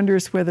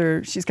wonders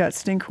whether she's got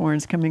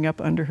stinkhorns coming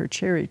up under her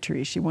cherry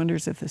tree. She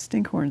wonders if the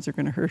stinkhorns are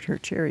going to hurt her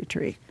cherry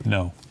tree.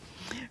 No.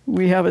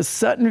 We have a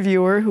Sutton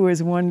viewer who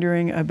is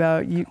wondering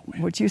about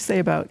what you say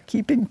about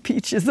keeping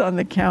peaches on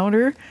the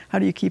counter. How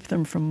do you keep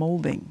them from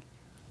molding?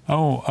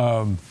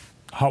 Hot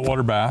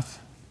water bath.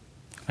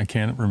 I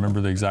can't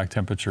remember the exact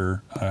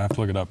temperature. I have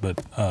to look it up,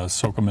 but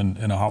soak them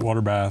in a hot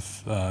water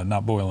bath,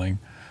 not boiling,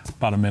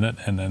 about a minute,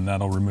 and then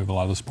that'll remove a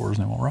lot of the spores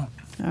and they won't rot.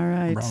 All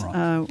right.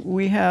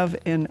 We have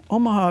an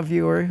Omaha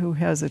viewer who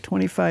has a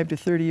 25 to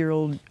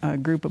 30-year-old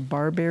group of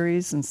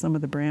barberries, and some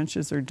of the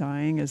branches are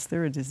dying. Is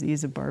there a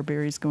disease of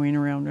barberries going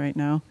around right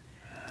now?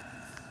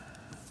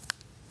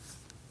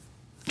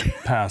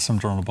 Pass. I'm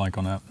drawing a blank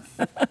on that.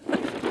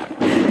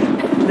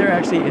 There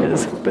actually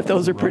is, but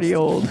those are pretty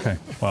old. Okay.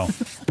 Well.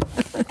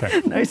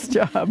 Okay. Nice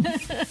job.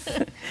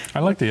 I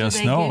like the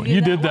yes, no.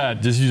 You did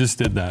that. You just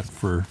did that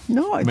for.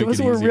 No,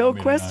 those were real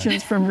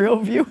questions from real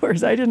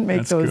viewers. I didn't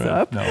make those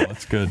up. No,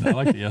 that's good. I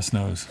like the yes,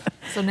 nos.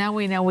 So now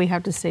we know we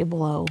have to stay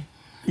below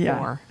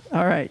 4.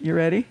 All right, you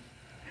ready?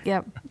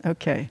 Yep.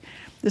 Okay.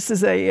 This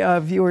is a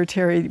viewer,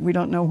 Terry, we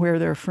don't know where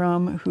they're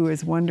from, who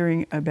is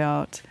wondering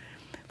about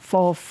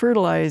fall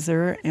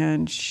fertilizer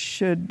and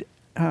should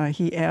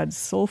he add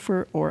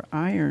sulfur or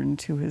iron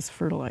to his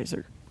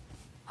fertilizer?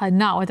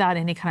 Not without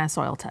any kind of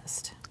soil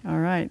test. All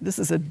right. This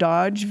is a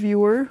Dodge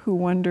viewer who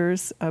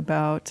wonders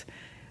about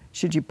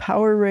should you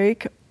power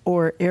rake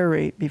or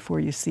aerate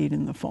before you seed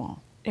in the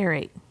fall?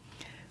 Aerate.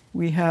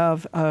 We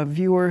have a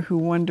viewer who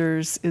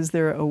wonders, is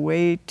there a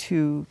way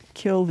to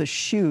kill the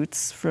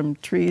shoots from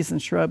trees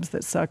and shrubs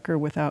that sucker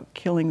without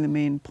killing the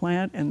main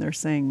plant? And they're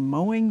saying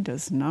mowing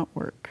does not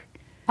work.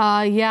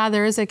 Yeah,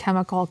 there is a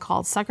chemical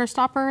called sucker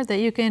stopper that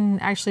you can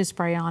actually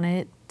spray on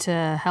it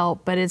to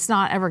help, but it's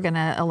not ever going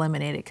to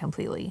eliminate it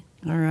completely.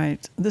 All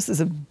right. This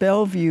is a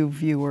Bellevue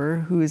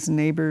viewer whose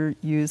neighbor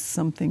used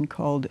something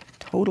called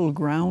total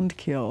ground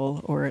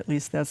kill, or at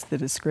least that's the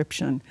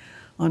description,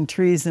 on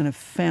trees in a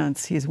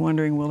fence. He's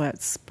wondering, will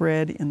that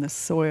spread in the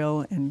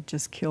soil and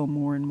just kill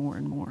more and more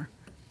and more?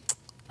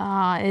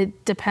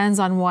 It depends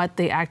on what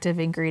the active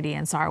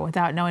ingredients are.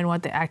 Without knowing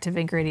what the active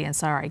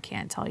ingredients are, I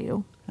can't tell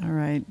you. All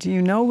right. Do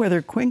you know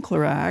whether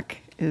quinclorac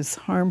is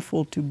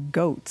harmful to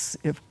goats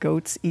if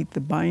goats eat the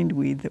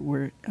bindweed that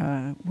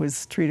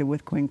was treated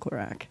with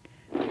quinclorac?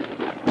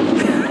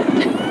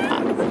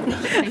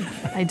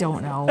 I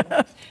don't know.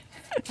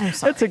 I'm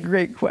sorry. That's a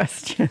great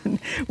question.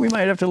 We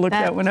might have to look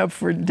that one up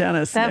for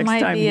Dennis next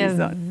time he's on.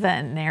 That might be a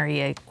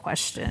veterinary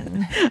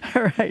question.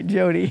 All right,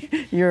 Jody,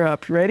 you're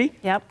up. Ready?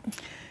 Yep.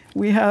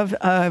 We have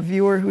a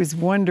viewer who's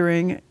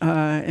wondering,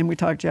 and we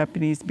talked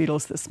Japanese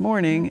beetles this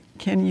morning,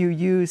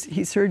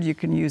 he's heard you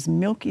can use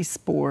milky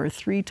spore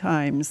 3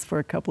 times for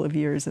a couple of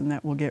years and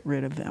that will get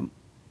rid of them.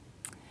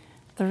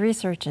 The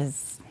research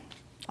is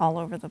all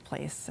over the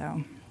place,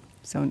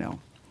 So no.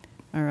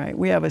 All right,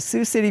 we have a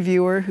Sioux City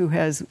viewer who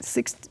has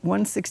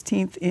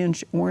 1/16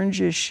 inch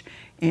orangish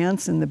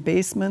ants in the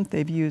basement.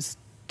 They've used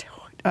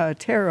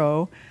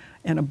taro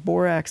and a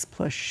borax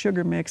plus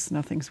sugar mix.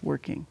 Nothing's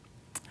working.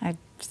 I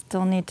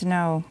still need to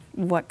know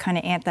what kind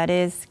of ant that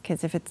is,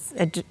 because if it's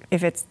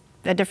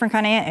a different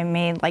kind of ant, it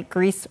may like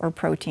grease or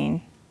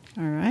protein.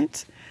 All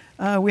right.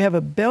 We have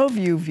a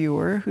Bellevue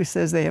viewer who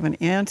says they have an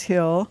ant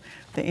hill.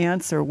 The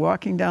ants are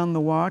walking down the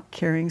walk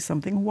carrying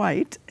something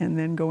white and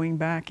then going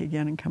back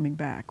again and coming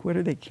back. What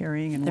are they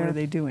carrying and what are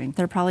they doing?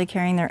 They're probably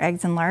carrying their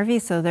eggs and larvae,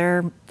 so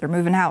they're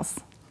moving house.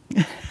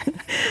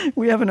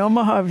 We have an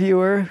Omaha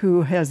viewer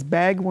who has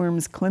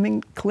bagworms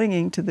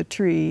clinging to the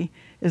tree.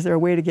 Is there a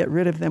way to get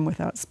rid of them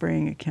without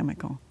spraying a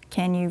chemical?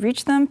 Can you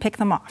reach them, pick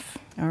them off?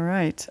 All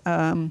right.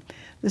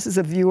 This is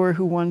a viewer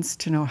who wants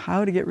to know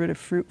how to get rid of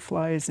fruit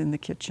flies in the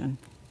kitchen.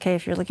 Okay,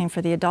 if you're looking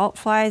for the adult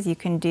flies, you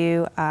can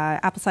do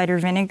apple cider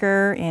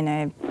vinegar in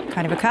a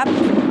kind of a cup,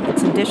 put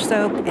some dish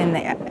soap, and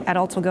the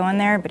adults will go in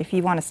there. But if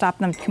you want to stop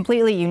them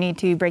completely, you need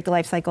to break the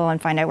life cycle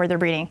and find out where they're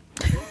breeding.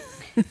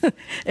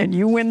 And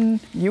you win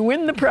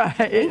the prize.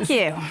 Thank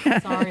you.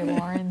 Sorry,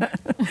 Lauren.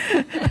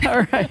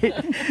 All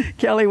right.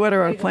 Kelly, what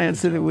are our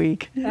plants of the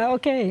week?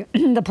 Okay,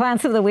 the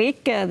plants of the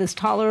week, this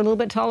a little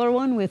bit taller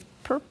one with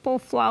purple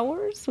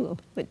flowers. We'll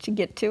let you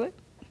get to it.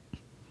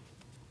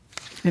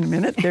 In a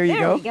minute, there you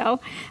go. There we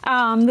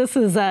go. This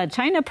is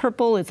China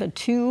purple. It's a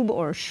tube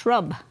or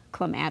shrub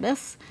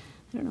clematis.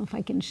 I don't know if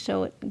I can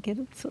show it and get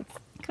it. So it's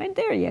kind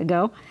there you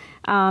go.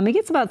 It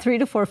gets about 3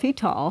 to 4 feet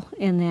tall,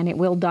 and then it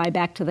will die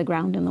back to the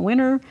ground in the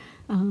winter.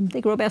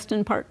 They grow best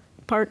in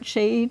part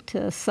shade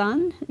to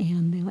sun,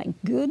 and they like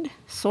good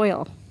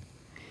soil.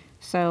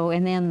 So,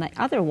 and then the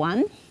other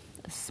one,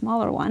 the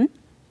smaller one,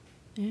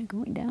 yeah,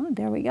 going down,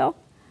 there we go.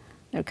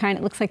 They're kind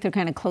of, looks like they're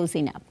kind of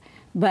closing up.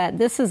 But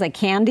this is a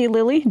candy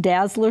lily,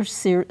 Dazzler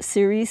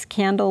Series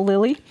Candle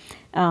Lily.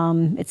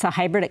 It's a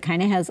hybrid. It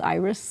kind of has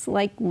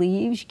iris-like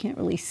leaves. You can't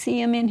really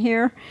see them in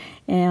here.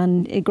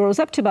 And it grows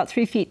up to about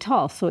 3 feet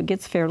tall, so it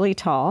gets fairly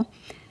tall.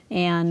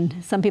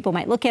 And some people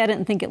might look at it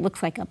and think it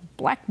looks like a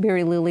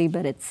blackberry lily,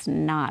 but it's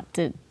not.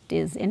 It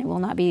is, and it will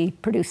not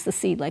produce the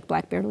seed like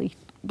blackberry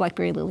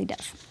lily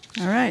does.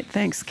 All right,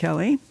 thanks,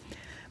 Kelly.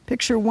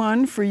 Picture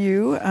one for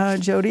you,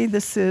 Jody.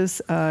 This is,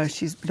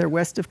 they're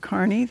west of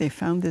Kearney. They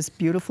found this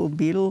beautiful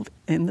beetle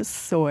in the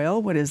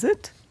soil. What is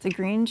it? It's a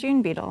green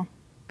June beetle.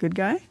 Good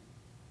guy?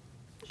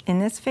 In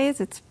this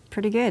phase, it's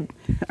pretty good.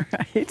 All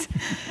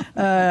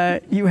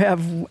right. You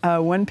have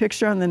one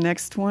picture on the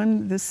next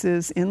one. This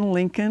is in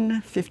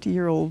Lincoln,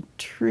 50-year-old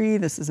tree.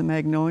 This is a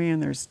magnolia,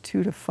 and there's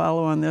 2 to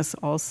follow on this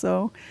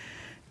also.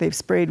 They've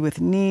sprayed with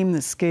neem.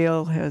 The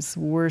scale has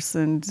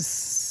worsened,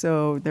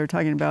 so they're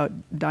talking about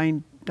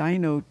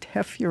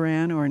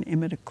dinotefuran or an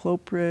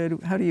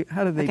imidacloprid.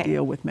 How do they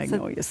deal with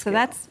magnolia scale? So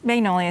that's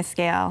magnolia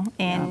scale,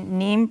 and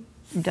neem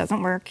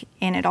doesn't work,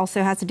 and it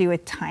also has to do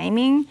with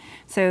timing.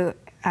 So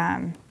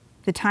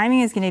the timing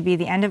is going to be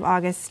the end of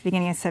August,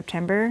 beginning of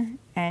September,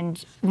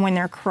 and when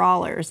they're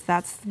crawlers,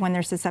 that's when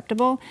they're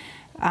susceptible.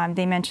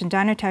 They mentioned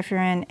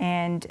dinotefuran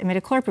and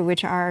imidacloprid,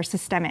 which are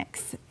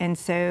systemics, and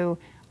so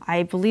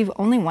I believe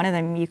only one of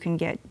them you can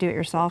get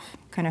do-it-yourself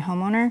kind of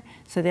homeowner.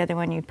 So the other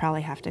one you'd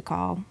probably have to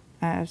call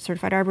a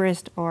certified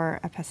arborist or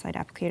a pesticide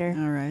applicator.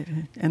 All right,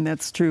 and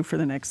that's true for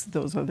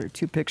those other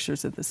 2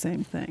 pictures of the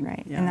same thing.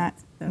 Right, yeah, and that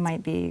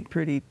might be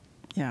pretty,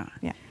 yeah.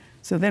 Yeah.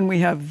 So then we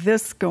have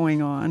this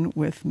going on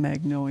with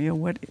magnolia.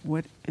 What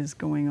is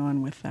going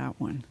on with that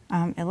one?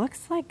 It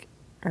looks like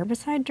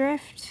herbicide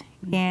drift,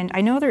 and I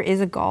know there is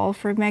a gall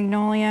for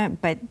magnolia,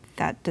 but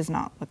that does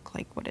not look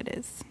like what it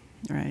is.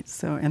 Right,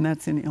 so, and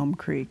that's in Elm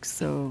Creek,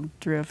 so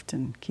drift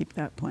and keep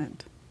that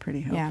plant pretty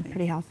healthy. Yeah,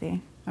 pretty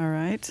healthy. All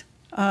right.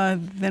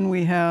 Then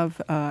we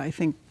have, I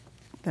think,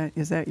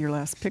 is that your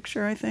last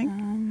picture, I think?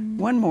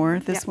 One more.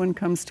 This one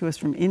comes to us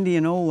from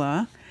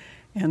Indianola,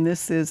 and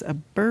this is a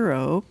bur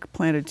oak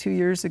planted 2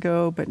 years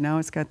ago, but now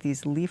it's got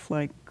these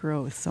leaf-like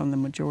growths on the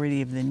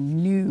majority of the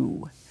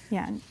new.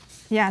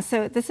 Yeah,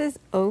 so this is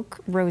oak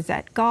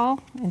rosette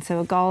gall, and so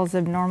a gall is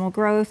abnormal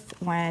growth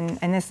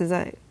and this is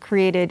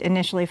created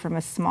initially from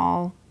a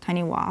small,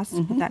 tiny wasp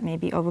that may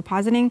be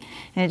ovipositing,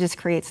 and it just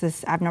creates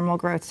this abnormal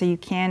growth. So you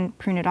can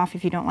prune it off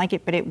if you don't like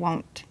it, but it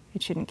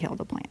shouldn't kill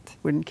the plant.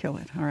 Wouldn't kill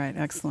it. All right,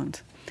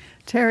 excellent.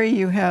 Terry,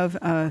 you have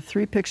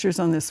 3 pictures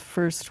on this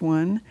first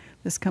one.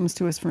 This comes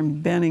to us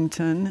from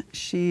Bennington.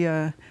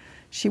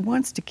 She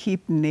wants to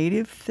keep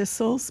native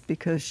thistles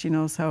because she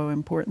knows how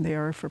important they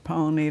are for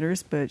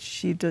pollinators, but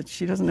she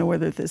doesn't know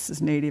whether this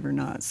is native or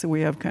not. So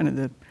we have kind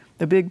of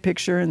the big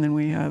picture, and then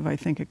we have, I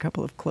think, a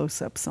couple of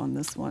close-ups on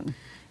this one.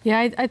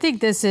 Yeah, I think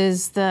this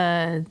is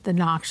the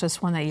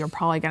noxious one that you're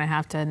probably going to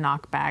have to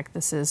knock back.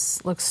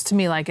 Looks to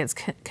me like it's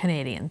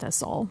Canadian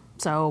thistle.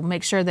 So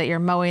make sure that you're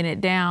mowing it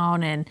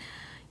down and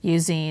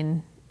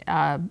using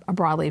a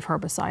broadleaf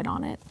herbicide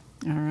on it.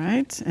 All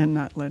right, and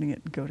not letting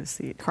it go to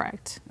seed.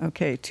 Correct.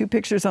 Okay, 2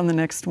 pictures on the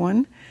next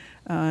one.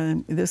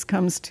 This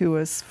comes to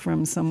us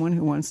from someone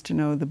who wants to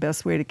know the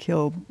best way to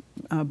kill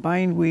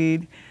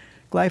bindweed.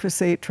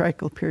 Glyphosate,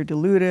 triclopyr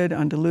diluted,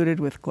 undiluted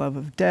with glove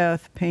of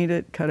death. Paint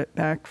it, cut it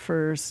back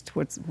first.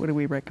 What do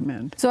we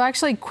recommend? So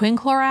actually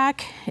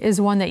quinclorac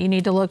is one that you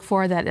need to look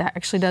for that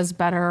actually does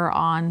better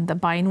on the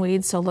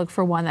bindweed. So look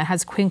for one that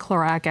has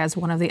quinclorac as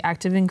one of the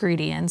active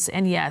ingredients.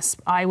 And yes,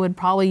 I would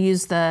probably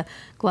use the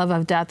glove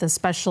of death,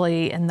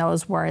 especially in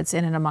those where it's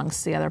in and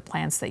amongst the other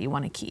plants that you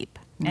want to keep.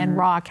 And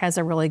Rock has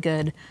a really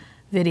good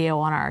video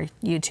on our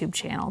YouTube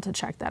channel to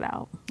check that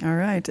out. All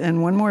right,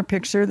 and one more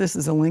picture. This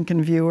is a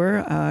Lincoln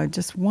viewer.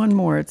 Just one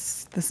more.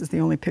 This is the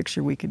only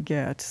picture we could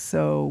get.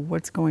 So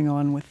what's going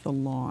on with the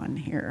lawn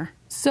here?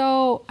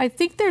 So I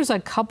think there's a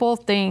couple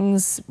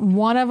things.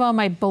 One of them,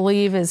 I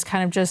believe, is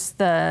kind of just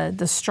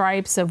the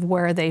stripes of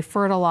where they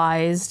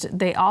fertilized.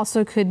 They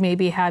also could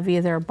maybe have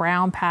either a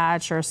brown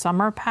patch or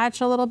summer patch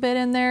a little bit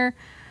in there.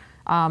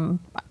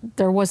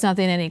 There was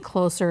nothing any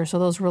closer, so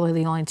those were really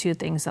the only 2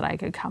 things that I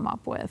could come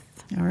up with.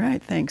 All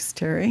right, thanks,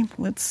 Terry.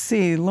 Let's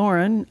see,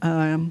 Lauren,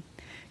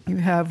 you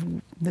have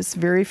this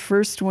very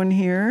first one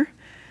here.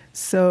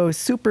 So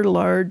super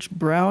large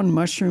brown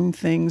mushroom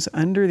things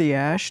under the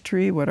ash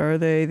tree, what are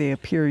they? They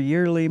appear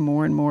yearly,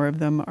 more and more of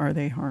them. Are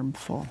they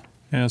harmful?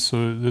 Yeah,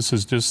 so this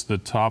is just the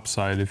top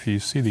side. If you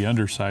see the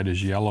underside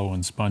is yellow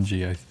and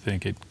spongy, I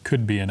think it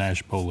could be an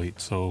ash bolete.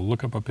 So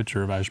look up a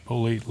picture of ash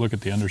bolete, look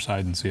at the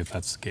underside and see if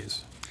that's the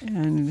case.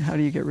 And how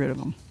do you get rid of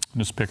them?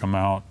 Just pick them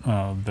out.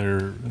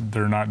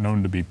 They're not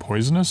known to be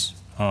poisonous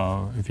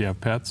if you have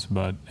pets,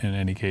 but in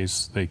any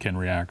case, they can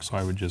react. So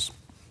I would just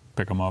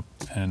pick them up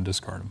and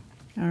discard them.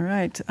 All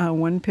right,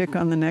 one pick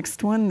on the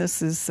next one.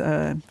 This is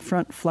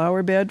front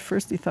flower bed.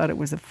 First he thought it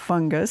was a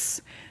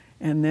fungus,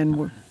 and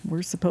then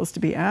we're supposed to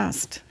be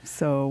asked.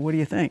 So what do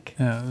you think?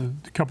 A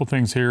couple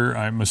things here.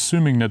 I'm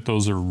assuming that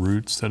those are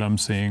roots that I'm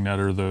seeing that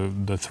are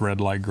the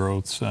thread-like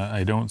growths.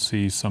 I don't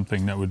see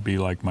something that would be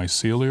like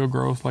mycelial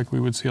growth like we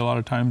would see a lot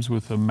of times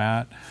with a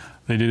mat.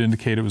 They did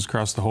indicate it was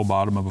across the whole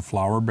bottom of a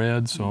flower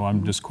bed, so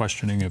I'm just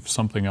questioning if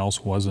something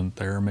else wasn't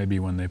there, maybe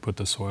when they put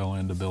the soil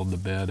in to build the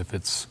bed, if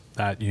it's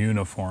that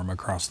uniform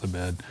across the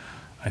bed.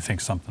 I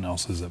think something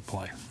else is at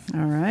play.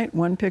 All right,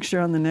 one picture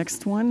on the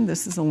next one.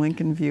 This is a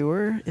Lincoln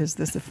viewer. Is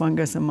this a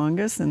fungus among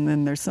us? And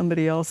then there's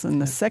somebody else in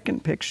the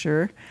second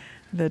picture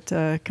that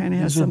kind of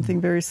has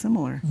something very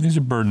similar. These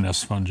are bird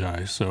nest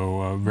fungi,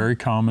 so very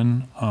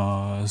common,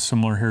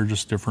 similar here,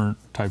 just different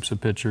types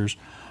of pictures.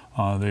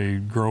 They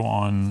grow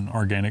on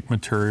organic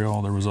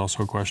material. There was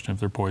also a question if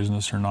they're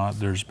poisonous or not.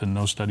 There's been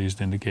no studies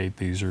to indicate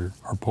these are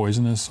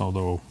poisonous,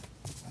 although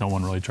no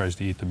one really tries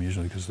to eat them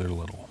usually because they're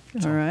little.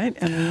 All right,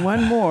 and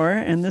one more,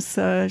 and this,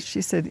 she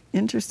said,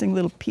 interesting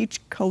little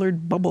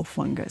peach-colored bubble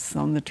fungus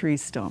on the tree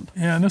stump.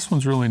 Yeah, and this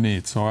one's really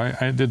neat. So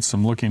I did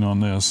some looking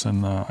on this,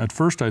 and at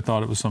first I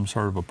thought it was some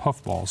sort of a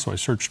puffball, so I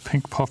searched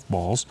pink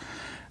puffballs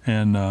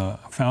and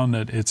found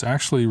that it's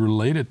actually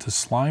related to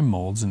slime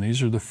molds, and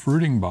these are the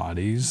fruiting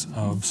bodies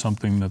of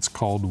something that's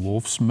called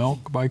wolf's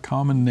milk by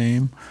common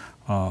name.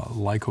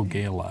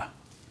 Lycogala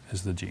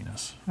is the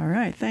genus. All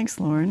right, thanks,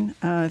 Lauren.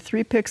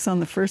 3 picks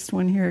on the first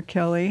one here,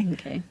 Kelly.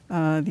 Okay.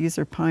 These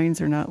are pines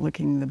are not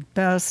looking the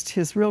best.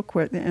 His real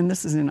quick, and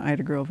this is in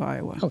Ida Grove,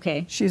 Iowa.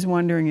 Okay. She's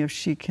wondering if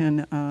she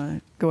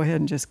can go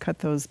ahead and just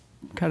cut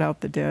out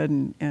the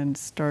dead and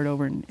start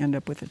over and end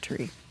up with a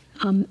tree.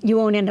 You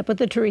won't end up with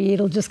a tree.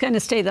 It'll just kind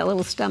of stay that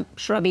little stump,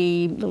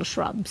 shrubby little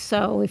shrub.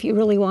 So if you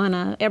really want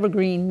to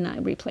evergreen,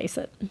 replace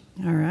it.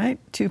 All right,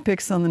 2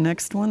 picks on the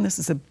next one. This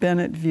is a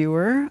Bennett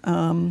viewer,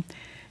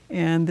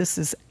 and this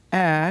is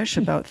ash,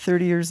 about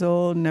 30 years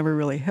old, never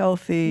really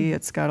healthy.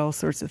 It's got all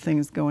sorts of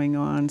things going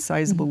on,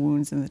 sizable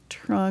wounds in the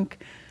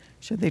trunk.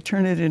 Should they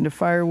turn it into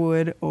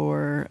firewood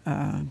or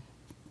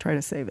try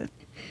to save it?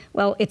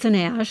 Well, it's an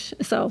ash,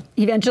 so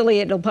eventually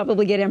it'll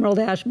probably get emerald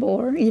ash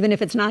borer, even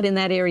if it's not in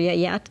that area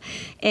yet.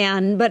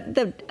 But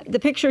the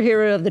picture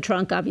here of the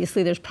trunk,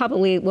 obviously, there's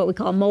probably what we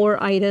call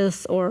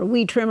mower-itis or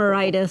weed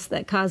trimmer-itis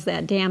that caused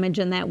that damage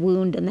and that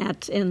wound,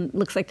 and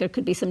looks like there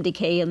could be some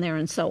decay in there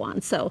and so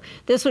on. So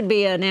this would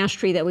be an ash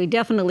tree that we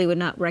definitely would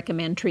not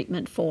recommend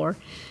treatment for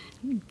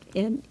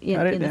in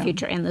the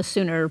future, and the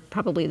sooner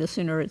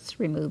it's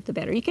removed, the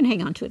better. You can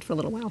hang on to it for a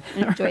little while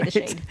and enjoy the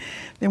shade.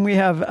 Then we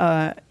have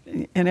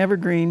an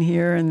evergreen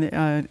here and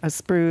a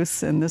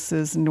spruce, and this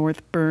is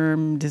North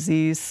Berm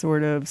disease,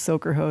 sort of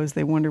soaker hose.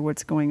 They wonder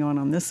what's going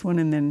on this one,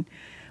 and then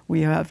we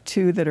have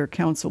 2 that are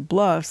Council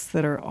Bluffs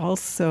that are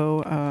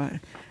also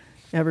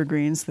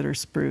evergreens that are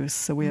spruce.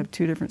 So we have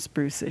 2 different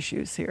spruce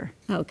issues here.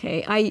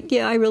 Okay,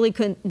 I really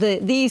couldn't.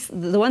 The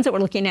ones that we're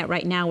looking at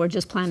right now were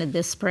just planted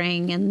this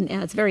spring, and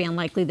it's very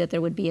unlikely that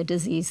there would be a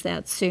disease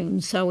that soon.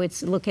 So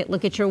it's look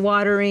at your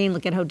watering,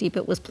 look at how deep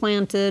it was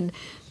planted,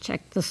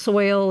 check the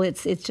soil.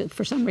 It's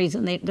for some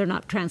reason they're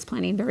not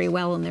transplanting very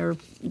well, and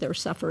they're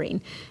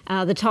suffering.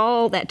 That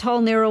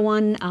tall narrow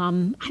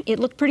one, it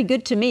looked pretty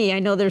good to me. I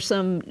know there's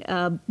some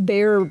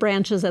bare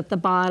branches at the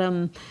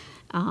bottom.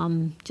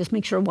 Just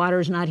make sure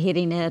water's not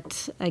hitting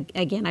it.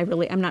 Again,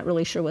 I'm not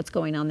really sure what's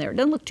going on there. It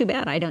doesn't look too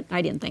bad, I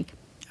didn't think.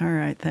 All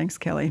right, thanks,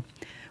 Kelly.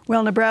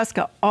 Well,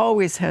 Nebraska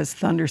always has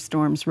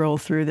thunderstorms roll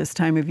through this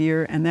time of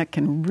year, and that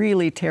can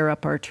really tear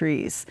up our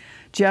trees.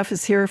 Jeff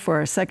is here for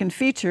our second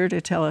feature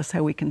to tell us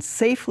how we can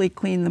safely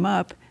clean them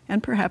up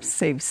and perhaps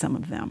save some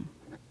of them.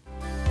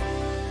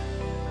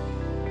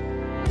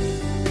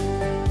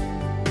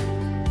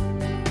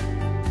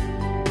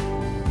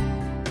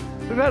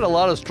 We've had a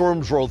lot of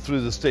storms roll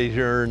through the state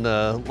here in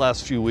the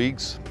last few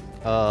weeks.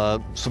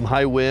 Some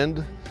high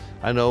wind.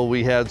 I know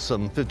we had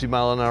some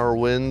 50-mile-an-hour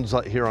winds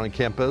here on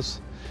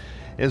campus.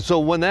 And so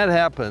when that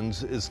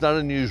happens, it's not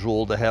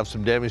unusual to have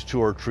some damage to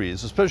our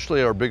trees,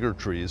 especially our bigger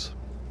trees.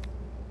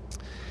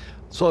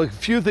 So a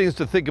few things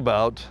to think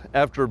about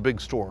after a big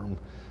storm.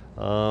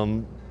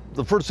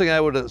 The first thing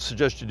I would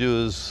suggest you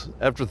do is,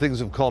 after things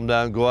have calmed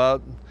down, go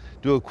out,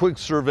 do a quick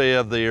survey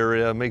of the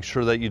area, make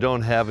sure that you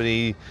don't have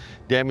any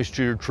damage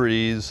to your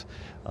trees.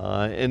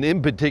 And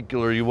in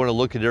particular, you want to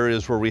look at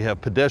areas where we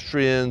have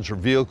pedestrians or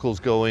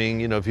vehicles going.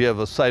 You know, if you have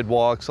a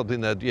sidewalk,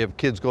 something that you have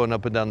kids going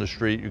up and down the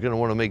street, you're going to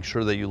want to make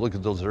sure that you look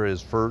at those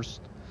areas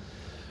first.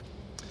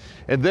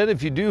 And then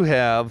if you do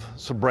have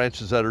some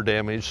branches that are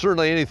damaged,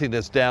 certainly anything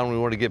that's down, we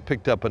want to get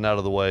picked up and out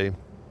of the way.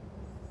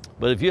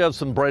 But if you have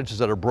some branches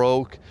that are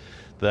broke,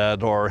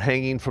 that are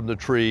hanging from the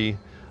tree,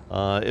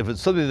 if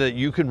it's something that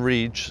you can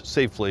reach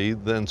safely,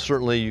 then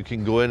certainly you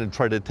can go in and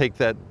try to take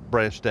that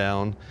branch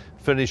down,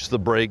 finish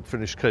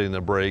cutting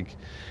the break,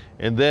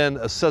 and then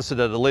assess it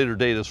at a later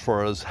date as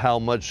far as how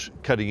much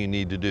cutting you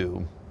need to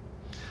do.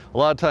 A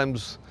lot of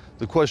times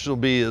the question will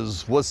be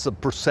is, what's the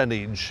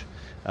percentage?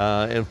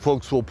 And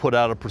folks will put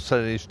out a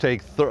percentage,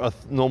 take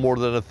no more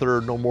than a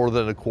third, no more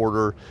than a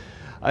quarter.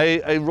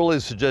 I really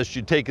suggest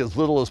you take as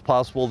little as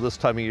possible this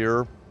time of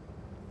year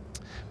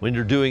when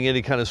you're doing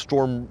any kind of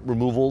storm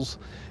removals.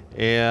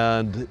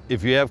 And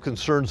if you have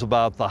concerns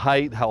about the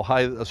height, how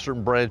high a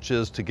certain branch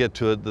is to get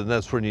to it, then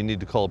that's when you need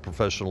to call a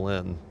professional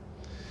in.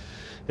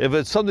 If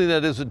it's something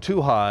that isn't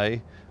too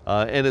high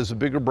and is a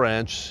bigger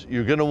branch,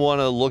 you're going to want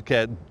to look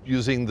at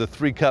using the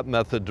 3-cut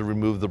method to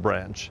remove the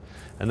branch.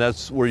 And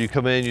that's where you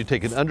come in, you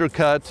take an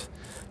undercut,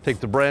 take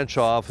the branch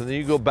off, and then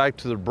you go back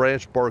to the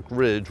branch bark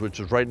ridge, which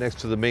is right next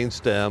to the main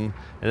stem,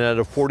 and at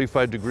a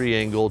 45-degree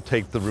angle,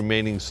 take the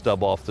remaining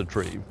stub off the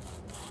tree.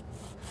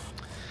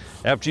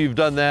 After you've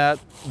done that,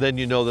 then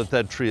you know that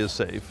that tree is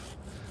safe.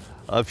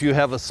 If you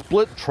have a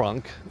split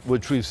trunk,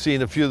 which we've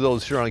seen a few of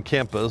those here on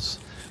campus,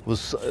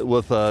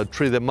 with a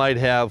tree that might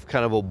have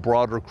kind of a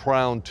broader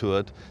crown to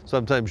it,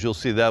 sometimes you'll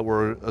see that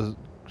where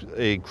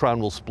a crown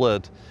will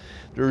split.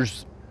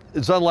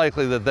 It's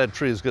unlikely that that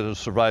tree is going to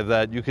survive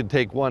that. You can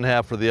take one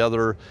half or the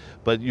other,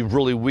 but you've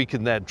really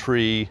weakened that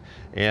tree,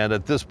 and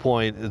at this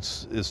point,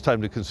 it's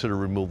time to consider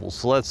removal.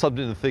 So that's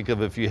something to think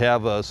of if you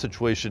have a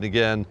situation,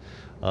 again,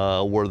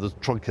 where the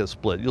trunk has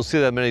split. You'll see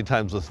that many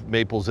times with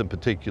maples in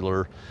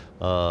particular,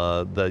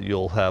 that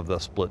you'll have the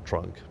split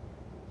trunk.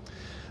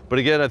 But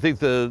again, I think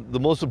the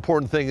most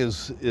important thing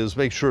is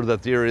make sure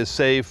that the area is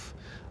safe.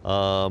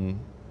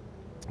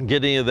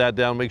 Get any of that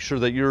down, make sure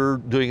that you're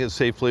doing it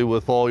safely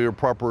with all your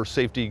proper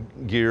safety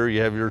gear.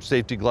 You have your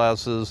safety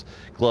glasses,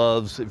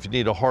 gloves, if you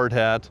need a hard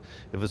hat,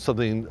 if it's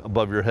something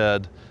above your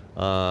head,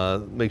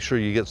 make sure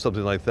you get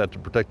something like that to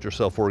protect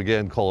yourself, or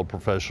again, call a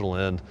professional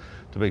in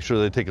to make sure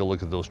they take a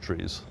look at those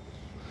trees.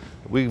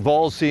 We've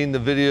all seen the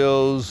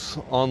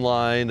videos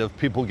online of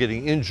people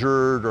getting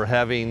injured or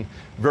having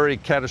very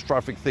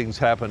catastrophic things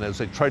happen as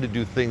they try to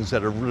do things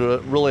that are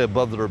really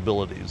above their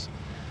abilities.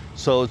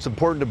 So it's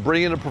important to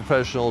bring in a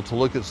professional to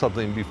look at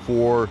something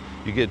before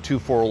you get too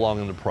far along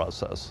in the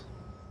process.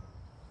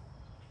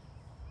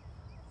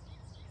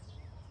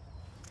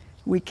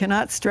 We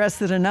cannot stress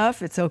it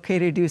enough. It's okay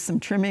to do some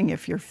trimming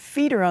if your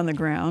feet are on the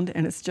ground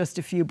and it's just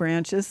a few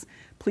branches.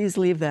 Please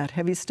leave that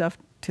heavy stuff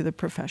to the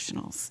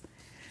professionals.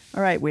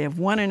 All right, we have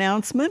one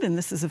announcement, and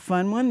this is a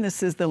fun one.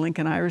 This is the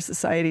Lincoln Iris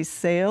Society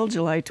sale,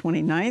 July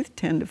 29th,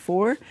 10 to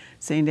 4,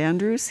 St.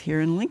 Andrews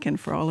here in Lincoln,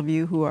 for all of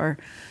you who are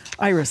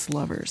iris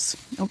lovers.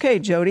 Okay,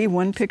 Jody,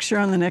 one picture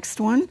on the next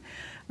one.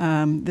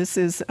 This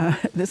is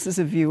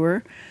a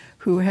viewer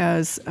who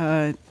has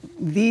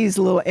these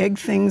little egg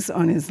things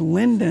on his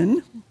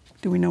linden.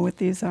 Do we know what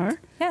these are?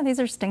 Yeah, these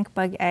are stink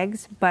bug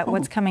eggs, but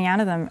what's coming out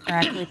of them are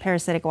actually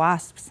parasitic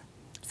wasps.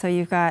 So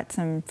you've got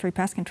some free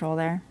pest control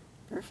there.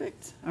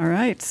 Perfect. All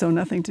right, so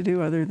nothing to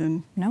do other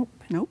than... Nope.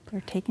 Nope.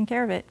 They're taking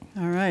care of it.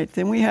 All right,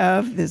 then we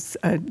have this,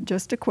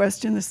 just a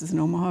question. This is an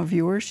Omaha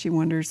viewer. She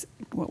wonders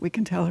what we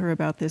can tell her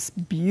about this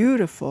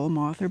beautiful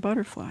moth or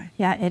butterfly.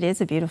 Yeah, it is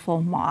a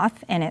beautiful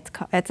moth, and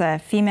it's a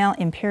female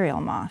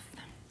imperial moth.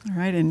 All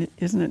right, and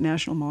isn't it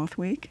National Moth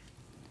Week?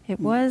 It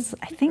was,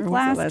 I think,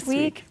 last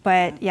week,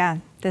 but yeah,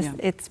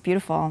 it's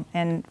beautiful,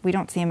 and we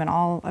don't see them in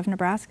all of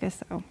Nebraska,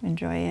 so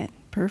enjoy it.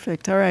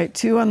 Perfect. All right,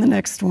 2 on the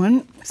next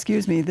one.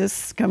 Excuse me,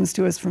 this comes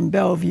to us from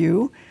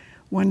Bellevue,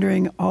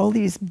 wondering all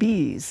these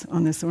bees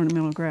on this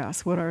ornamental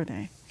grass, what are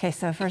they? Okay,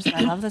 so first,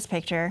 I love this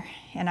picture,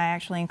 and I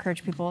actually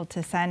encourage people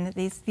to send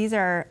these. These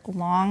are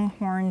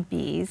longhorn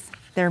bees.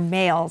 They're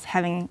males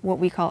having what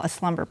we call a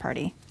slumber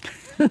party.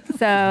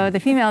 So the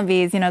female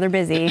bees, they're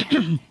busy.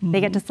 They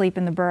get to sleep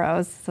in the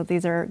burrows. So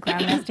these are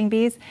ground nesting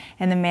bees,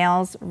 and the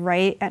males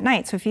right at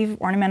night. So if you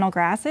have ornamental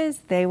grasses,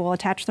 they will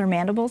attach their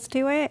mandibles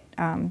to it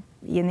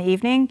in the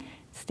evening,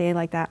 stay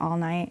like that all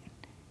night.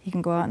 You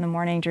can go out in the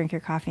morning, drink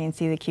your coffee, and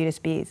see the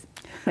cutest bees.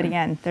 But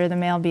again, they're the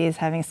male bees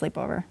having a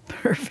sleepover.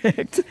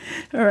 Perfect.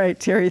 All right,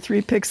 Terry,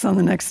 3 picks on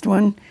the next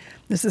one.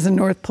 This is a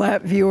North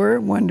Platte viewer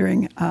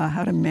wondering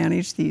how to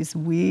manage these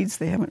weeds.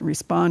 They haven't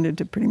responded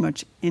to pretty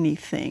much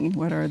anything.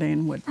 What are they,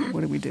 and what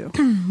do we do?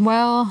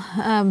 Well,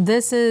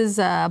 this is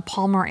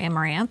Palmer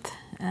amaranth.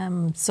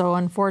 So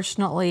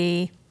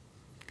unfortunately,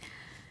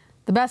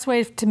 the best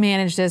way to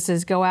manage this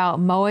is go out,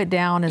 mow it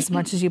down as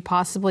much as you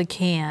possibly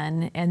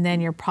can, and then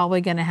you're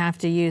probably going to have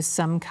to use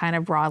some kind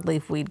of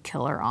broadleaf weed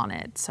killer on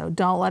it. So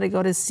don't let it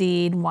go to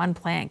seed. One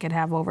plant could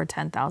have over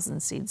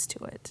 10,000 seeds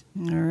to it.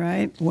 All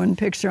right, 1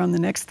 picture on the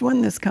next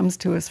one. This comes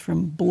to us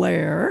from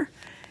Blair.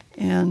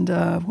 And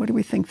what do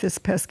we think this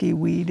pesky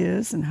weed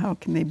is, and how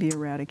can they be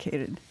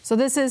eradicated? So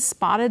this is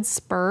spotted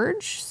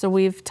spurge. So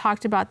we've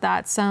talked about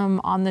that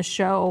some on the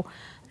show.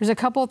 There's a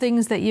couple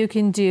things that you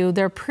can do.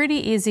 They're pretty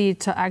easy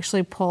to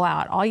actually pull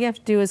out. All you have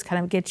to do is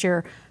kind of get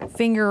your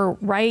finger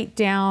right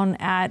down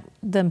at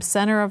the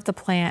center of the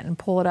plant and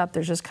pull it up.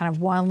 There's just kind of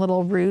one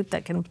little root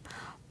that can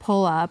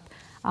pull up.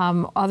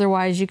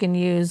 Otherwise, you can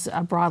use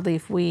a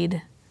broadleaf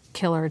weed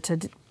killer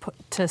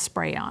to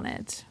spray on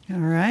it.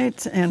 All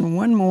right, and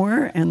one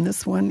more, and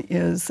this one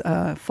is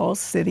Falls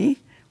City.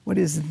 What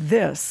is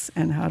this,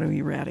 and how do we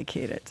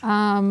eradicate it?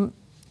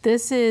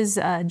 This is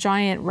a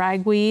giant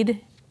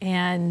ragweed,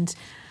 and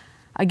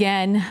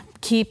again,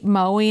 keep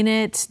mowing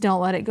it.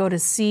 Don't let it go to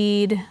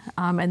seed,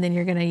 and then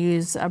you're going to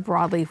use a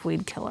broadleaf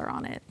weed killer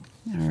on it.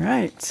 All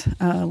right,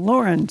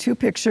 Lauren, 2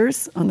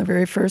 pictures on the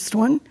very first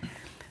one.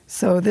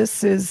 So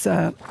this is,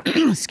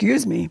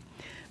 excuse me,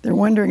 They're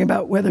wondering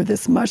about whether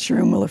this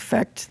mushroom will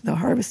affect the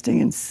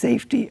harvesting and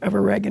safety of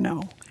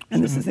oregano.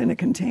 And this is in a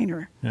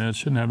container. Yeah, it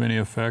shouldn't have any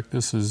effect.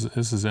 This is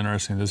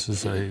interesting. This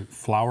is a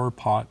flower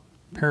pot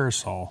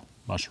parasol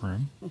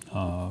mushroom.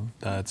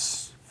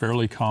 That's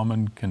fairly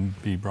common, can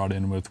be brought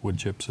in with wood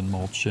chips and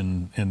mulch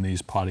in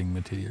these potting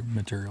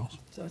materials.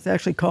 So it's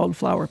actually called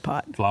flower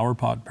pot. Flower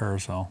pot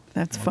parasol.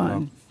 That's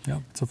fun.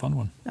 Yeah, it's a fun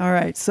one. All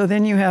right, so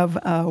then you have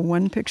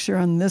one picture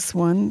on this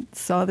one.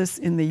 Saw this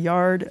in the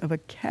yard of a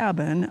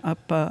cabin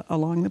up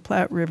along the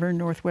Platte River,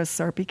 northwest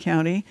Sarpy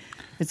County.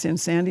 It's in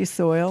sandy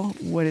soil.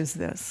 What is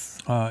this?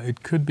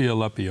 It could be a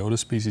Lepiota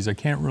species. I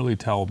can't really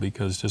tell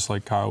because just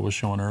like Kyle was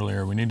showing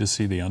earlier, we need to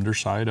see the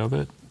underside of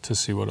it to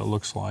see what it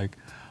looks like.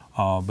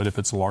 But if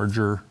it's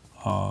larger,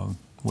 the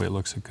way it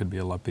looks, it could be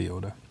a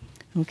Lepiota.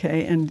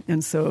 Okay,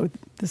 and so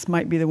this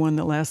might be the one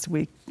that last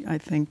week, I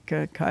think,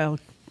 Kyle,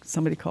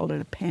 somebody called it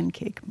a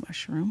pancake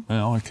mushroom.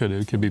 Well, it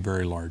could be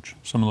very large.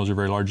 Some of those are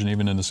very large, and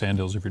even in the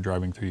sandhills, if you're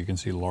driving through, you can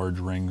see large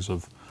rings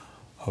of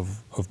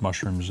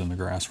mushrooms in the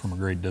grass from a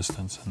great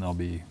distance, and they'll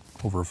be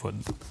over a foot.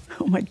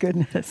 Oh my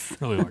goodness.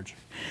 Really large.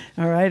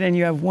 All right, and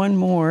you have one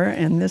more,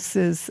 and this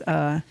is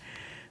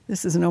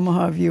an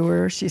Omaha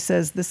viewer. She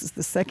says this is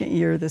the second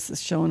year this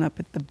has shown up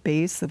at the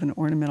base of an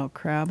ornamental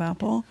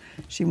crabapple.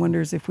 She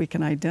wonders if we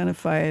can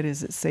identify it.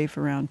 Is it safe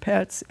around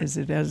pets? Is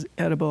it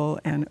edible?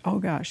 And oh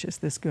gosh, is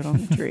this good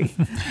on the tree?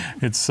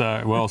 It's,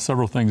 well,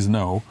 several things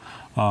no.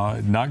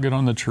 Not good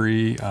on the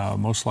tree,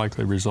 most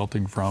likely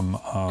resulting from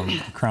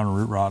crown and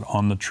root rot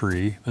on the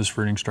tree. This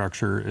fruiting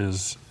structure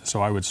is,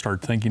 so I would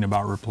start thinking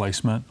about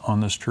replacement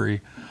on this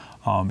tree.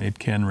 It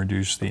can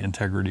reduce the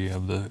integrity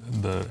of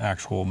the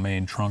actual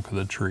main trunk of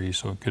the tree,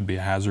 so it could be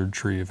a hazard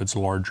tree. If it's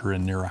larger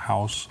and near a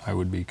house, I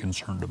would be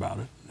concerned about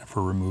it.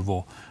 For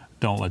removal,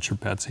 don't let your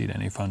pets eat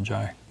any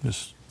fungi.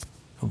 Just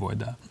avoid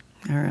that.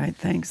 All right,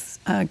 thanks.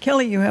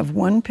 Kelly, you have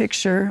one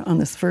picture on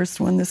this first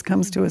one. This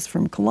comes to us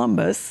from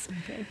Columbus.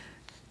 Okay.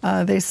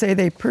 They say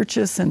they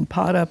purchase and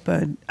pot up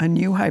a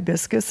new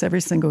hibiscus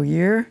every single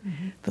year.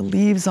 Mm-hmm. The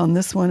leaves on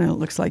this one, and it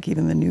looks like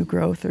even the new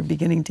growth, are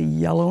beginning to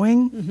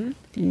yellowing.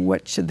 Mm-hmm.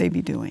 What should they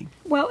be doing?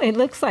 Well, it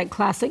looks like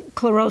classic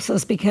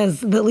chlorosis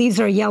because the leaves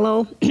are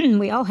yellow.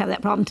 We all have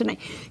that problem tonight.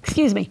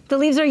 Excuse me. The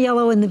leaves are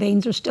yellow and the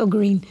veins are still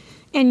green.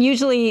 And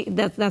usually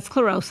that's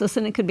chlorosis,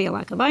 and it could be a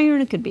lack of iron,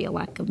 it could be a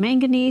lack of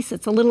manganese.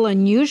 It's a little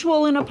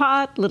unusual in a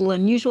pot, a little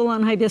unusual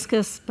on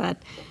hibiscus, but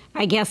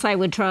I guess I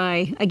would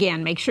try,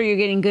 again, make sure you're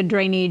getting good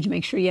drainage,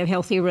 make sure you have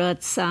healthy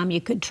roots. You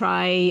could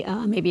try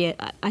maybe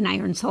an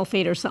iron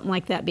sulfate or something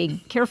like that.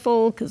 Be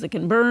careful because it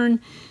can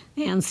burn,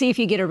 and see if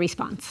you get a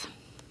response.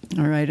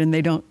 All right, and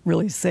they don't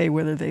really say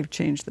whether they've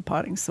changed the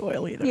potting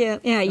soil either. Yeah.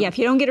 If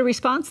you don't get a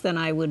response, then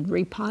I would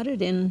repot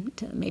it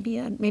into maybe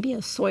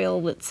a soil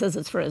that says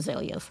it's for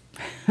azaleas.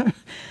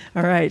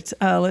 All right,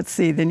 let's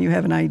see. Then you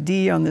have an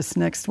ID on this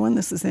next one.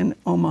 This is in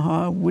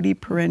Omaha, woody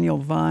perennial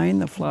vine.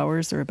 The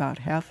flowers are about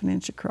 1/2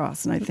 inch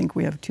across, and I think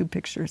we have 2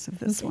 pictures of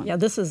this one. Yeah,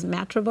 this is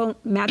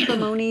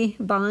matrimony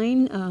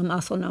vine,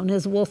 also known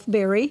as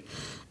wolfberry,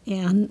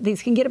 and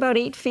these can get about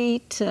 8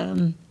 feet,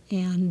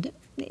 and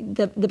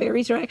the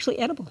berries are actually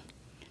edible.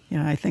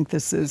 Yeah, I think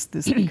this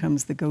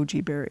becomes the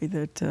goji berry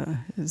that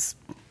is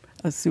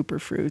a super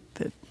fruit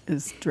that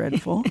is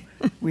dreadful.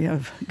 We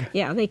have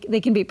yeah, they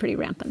can be pretty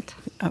rampant.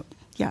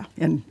 Yeah,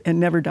 and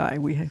never die.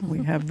 We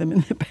have them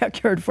in the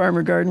backyard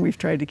farmer garden. We've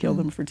tried to kill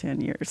them for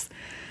 10 years.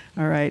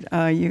 All right,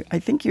 I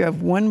think you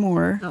have one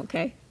more.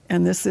 Okay.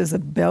 And this is a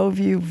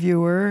Bellevue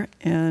viewer,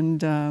 and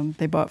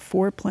they bought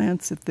 4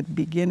 plants at the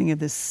beginning of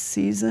this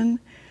season.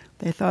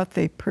 They thought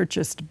they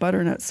purchased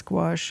butternut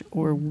squash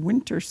or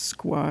winter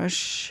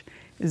squash.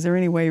 Is there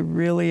any way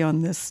really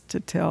on this to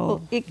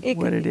tell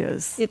what it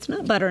is? It's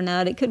not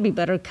butternut. It could be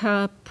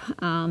buttercup.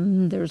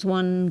 There's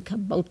one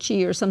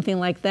kabochi or something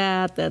like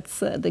that. That's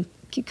the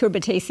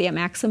Cucurbitaceae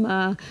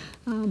maxima.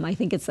 I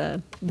think it's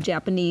a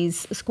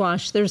Japanese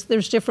squash.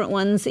 There's different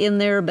ones in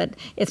there, but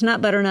it's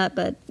not butternut.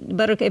 But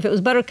if it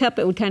was buttercup,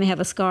 it would kind of have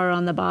a scar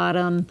on the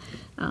bottom.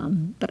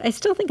 But I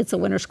still think it's a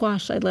winter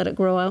squash. I'd let it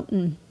grow out,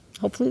 and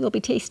hopefully they'll be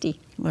tasty.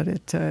 Let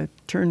it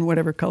turn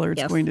whatever color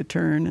it's Yes. going to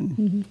turn,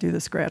 and do the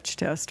scratch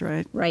test,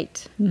 right?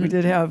 Right. We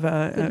did have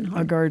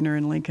a gardener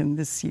in Lincoln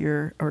this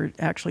year, or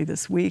actually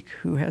this week,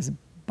 who has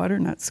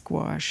butternut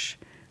squash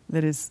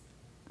that is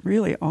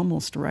really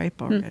almost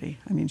ripe already.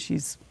 I mean,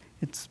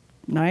 it's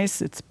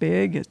nice, it's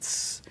big,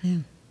 it's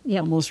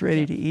almost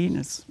ready to eat, and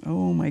it's,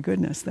 oh my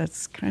goodness,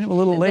 that's kind of a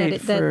little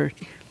late for...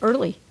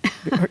 Early.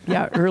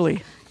 Yeah,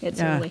 early.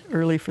 It's early.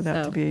 Early for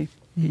that to be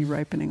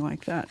ripening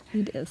like that.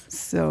 It is.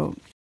 So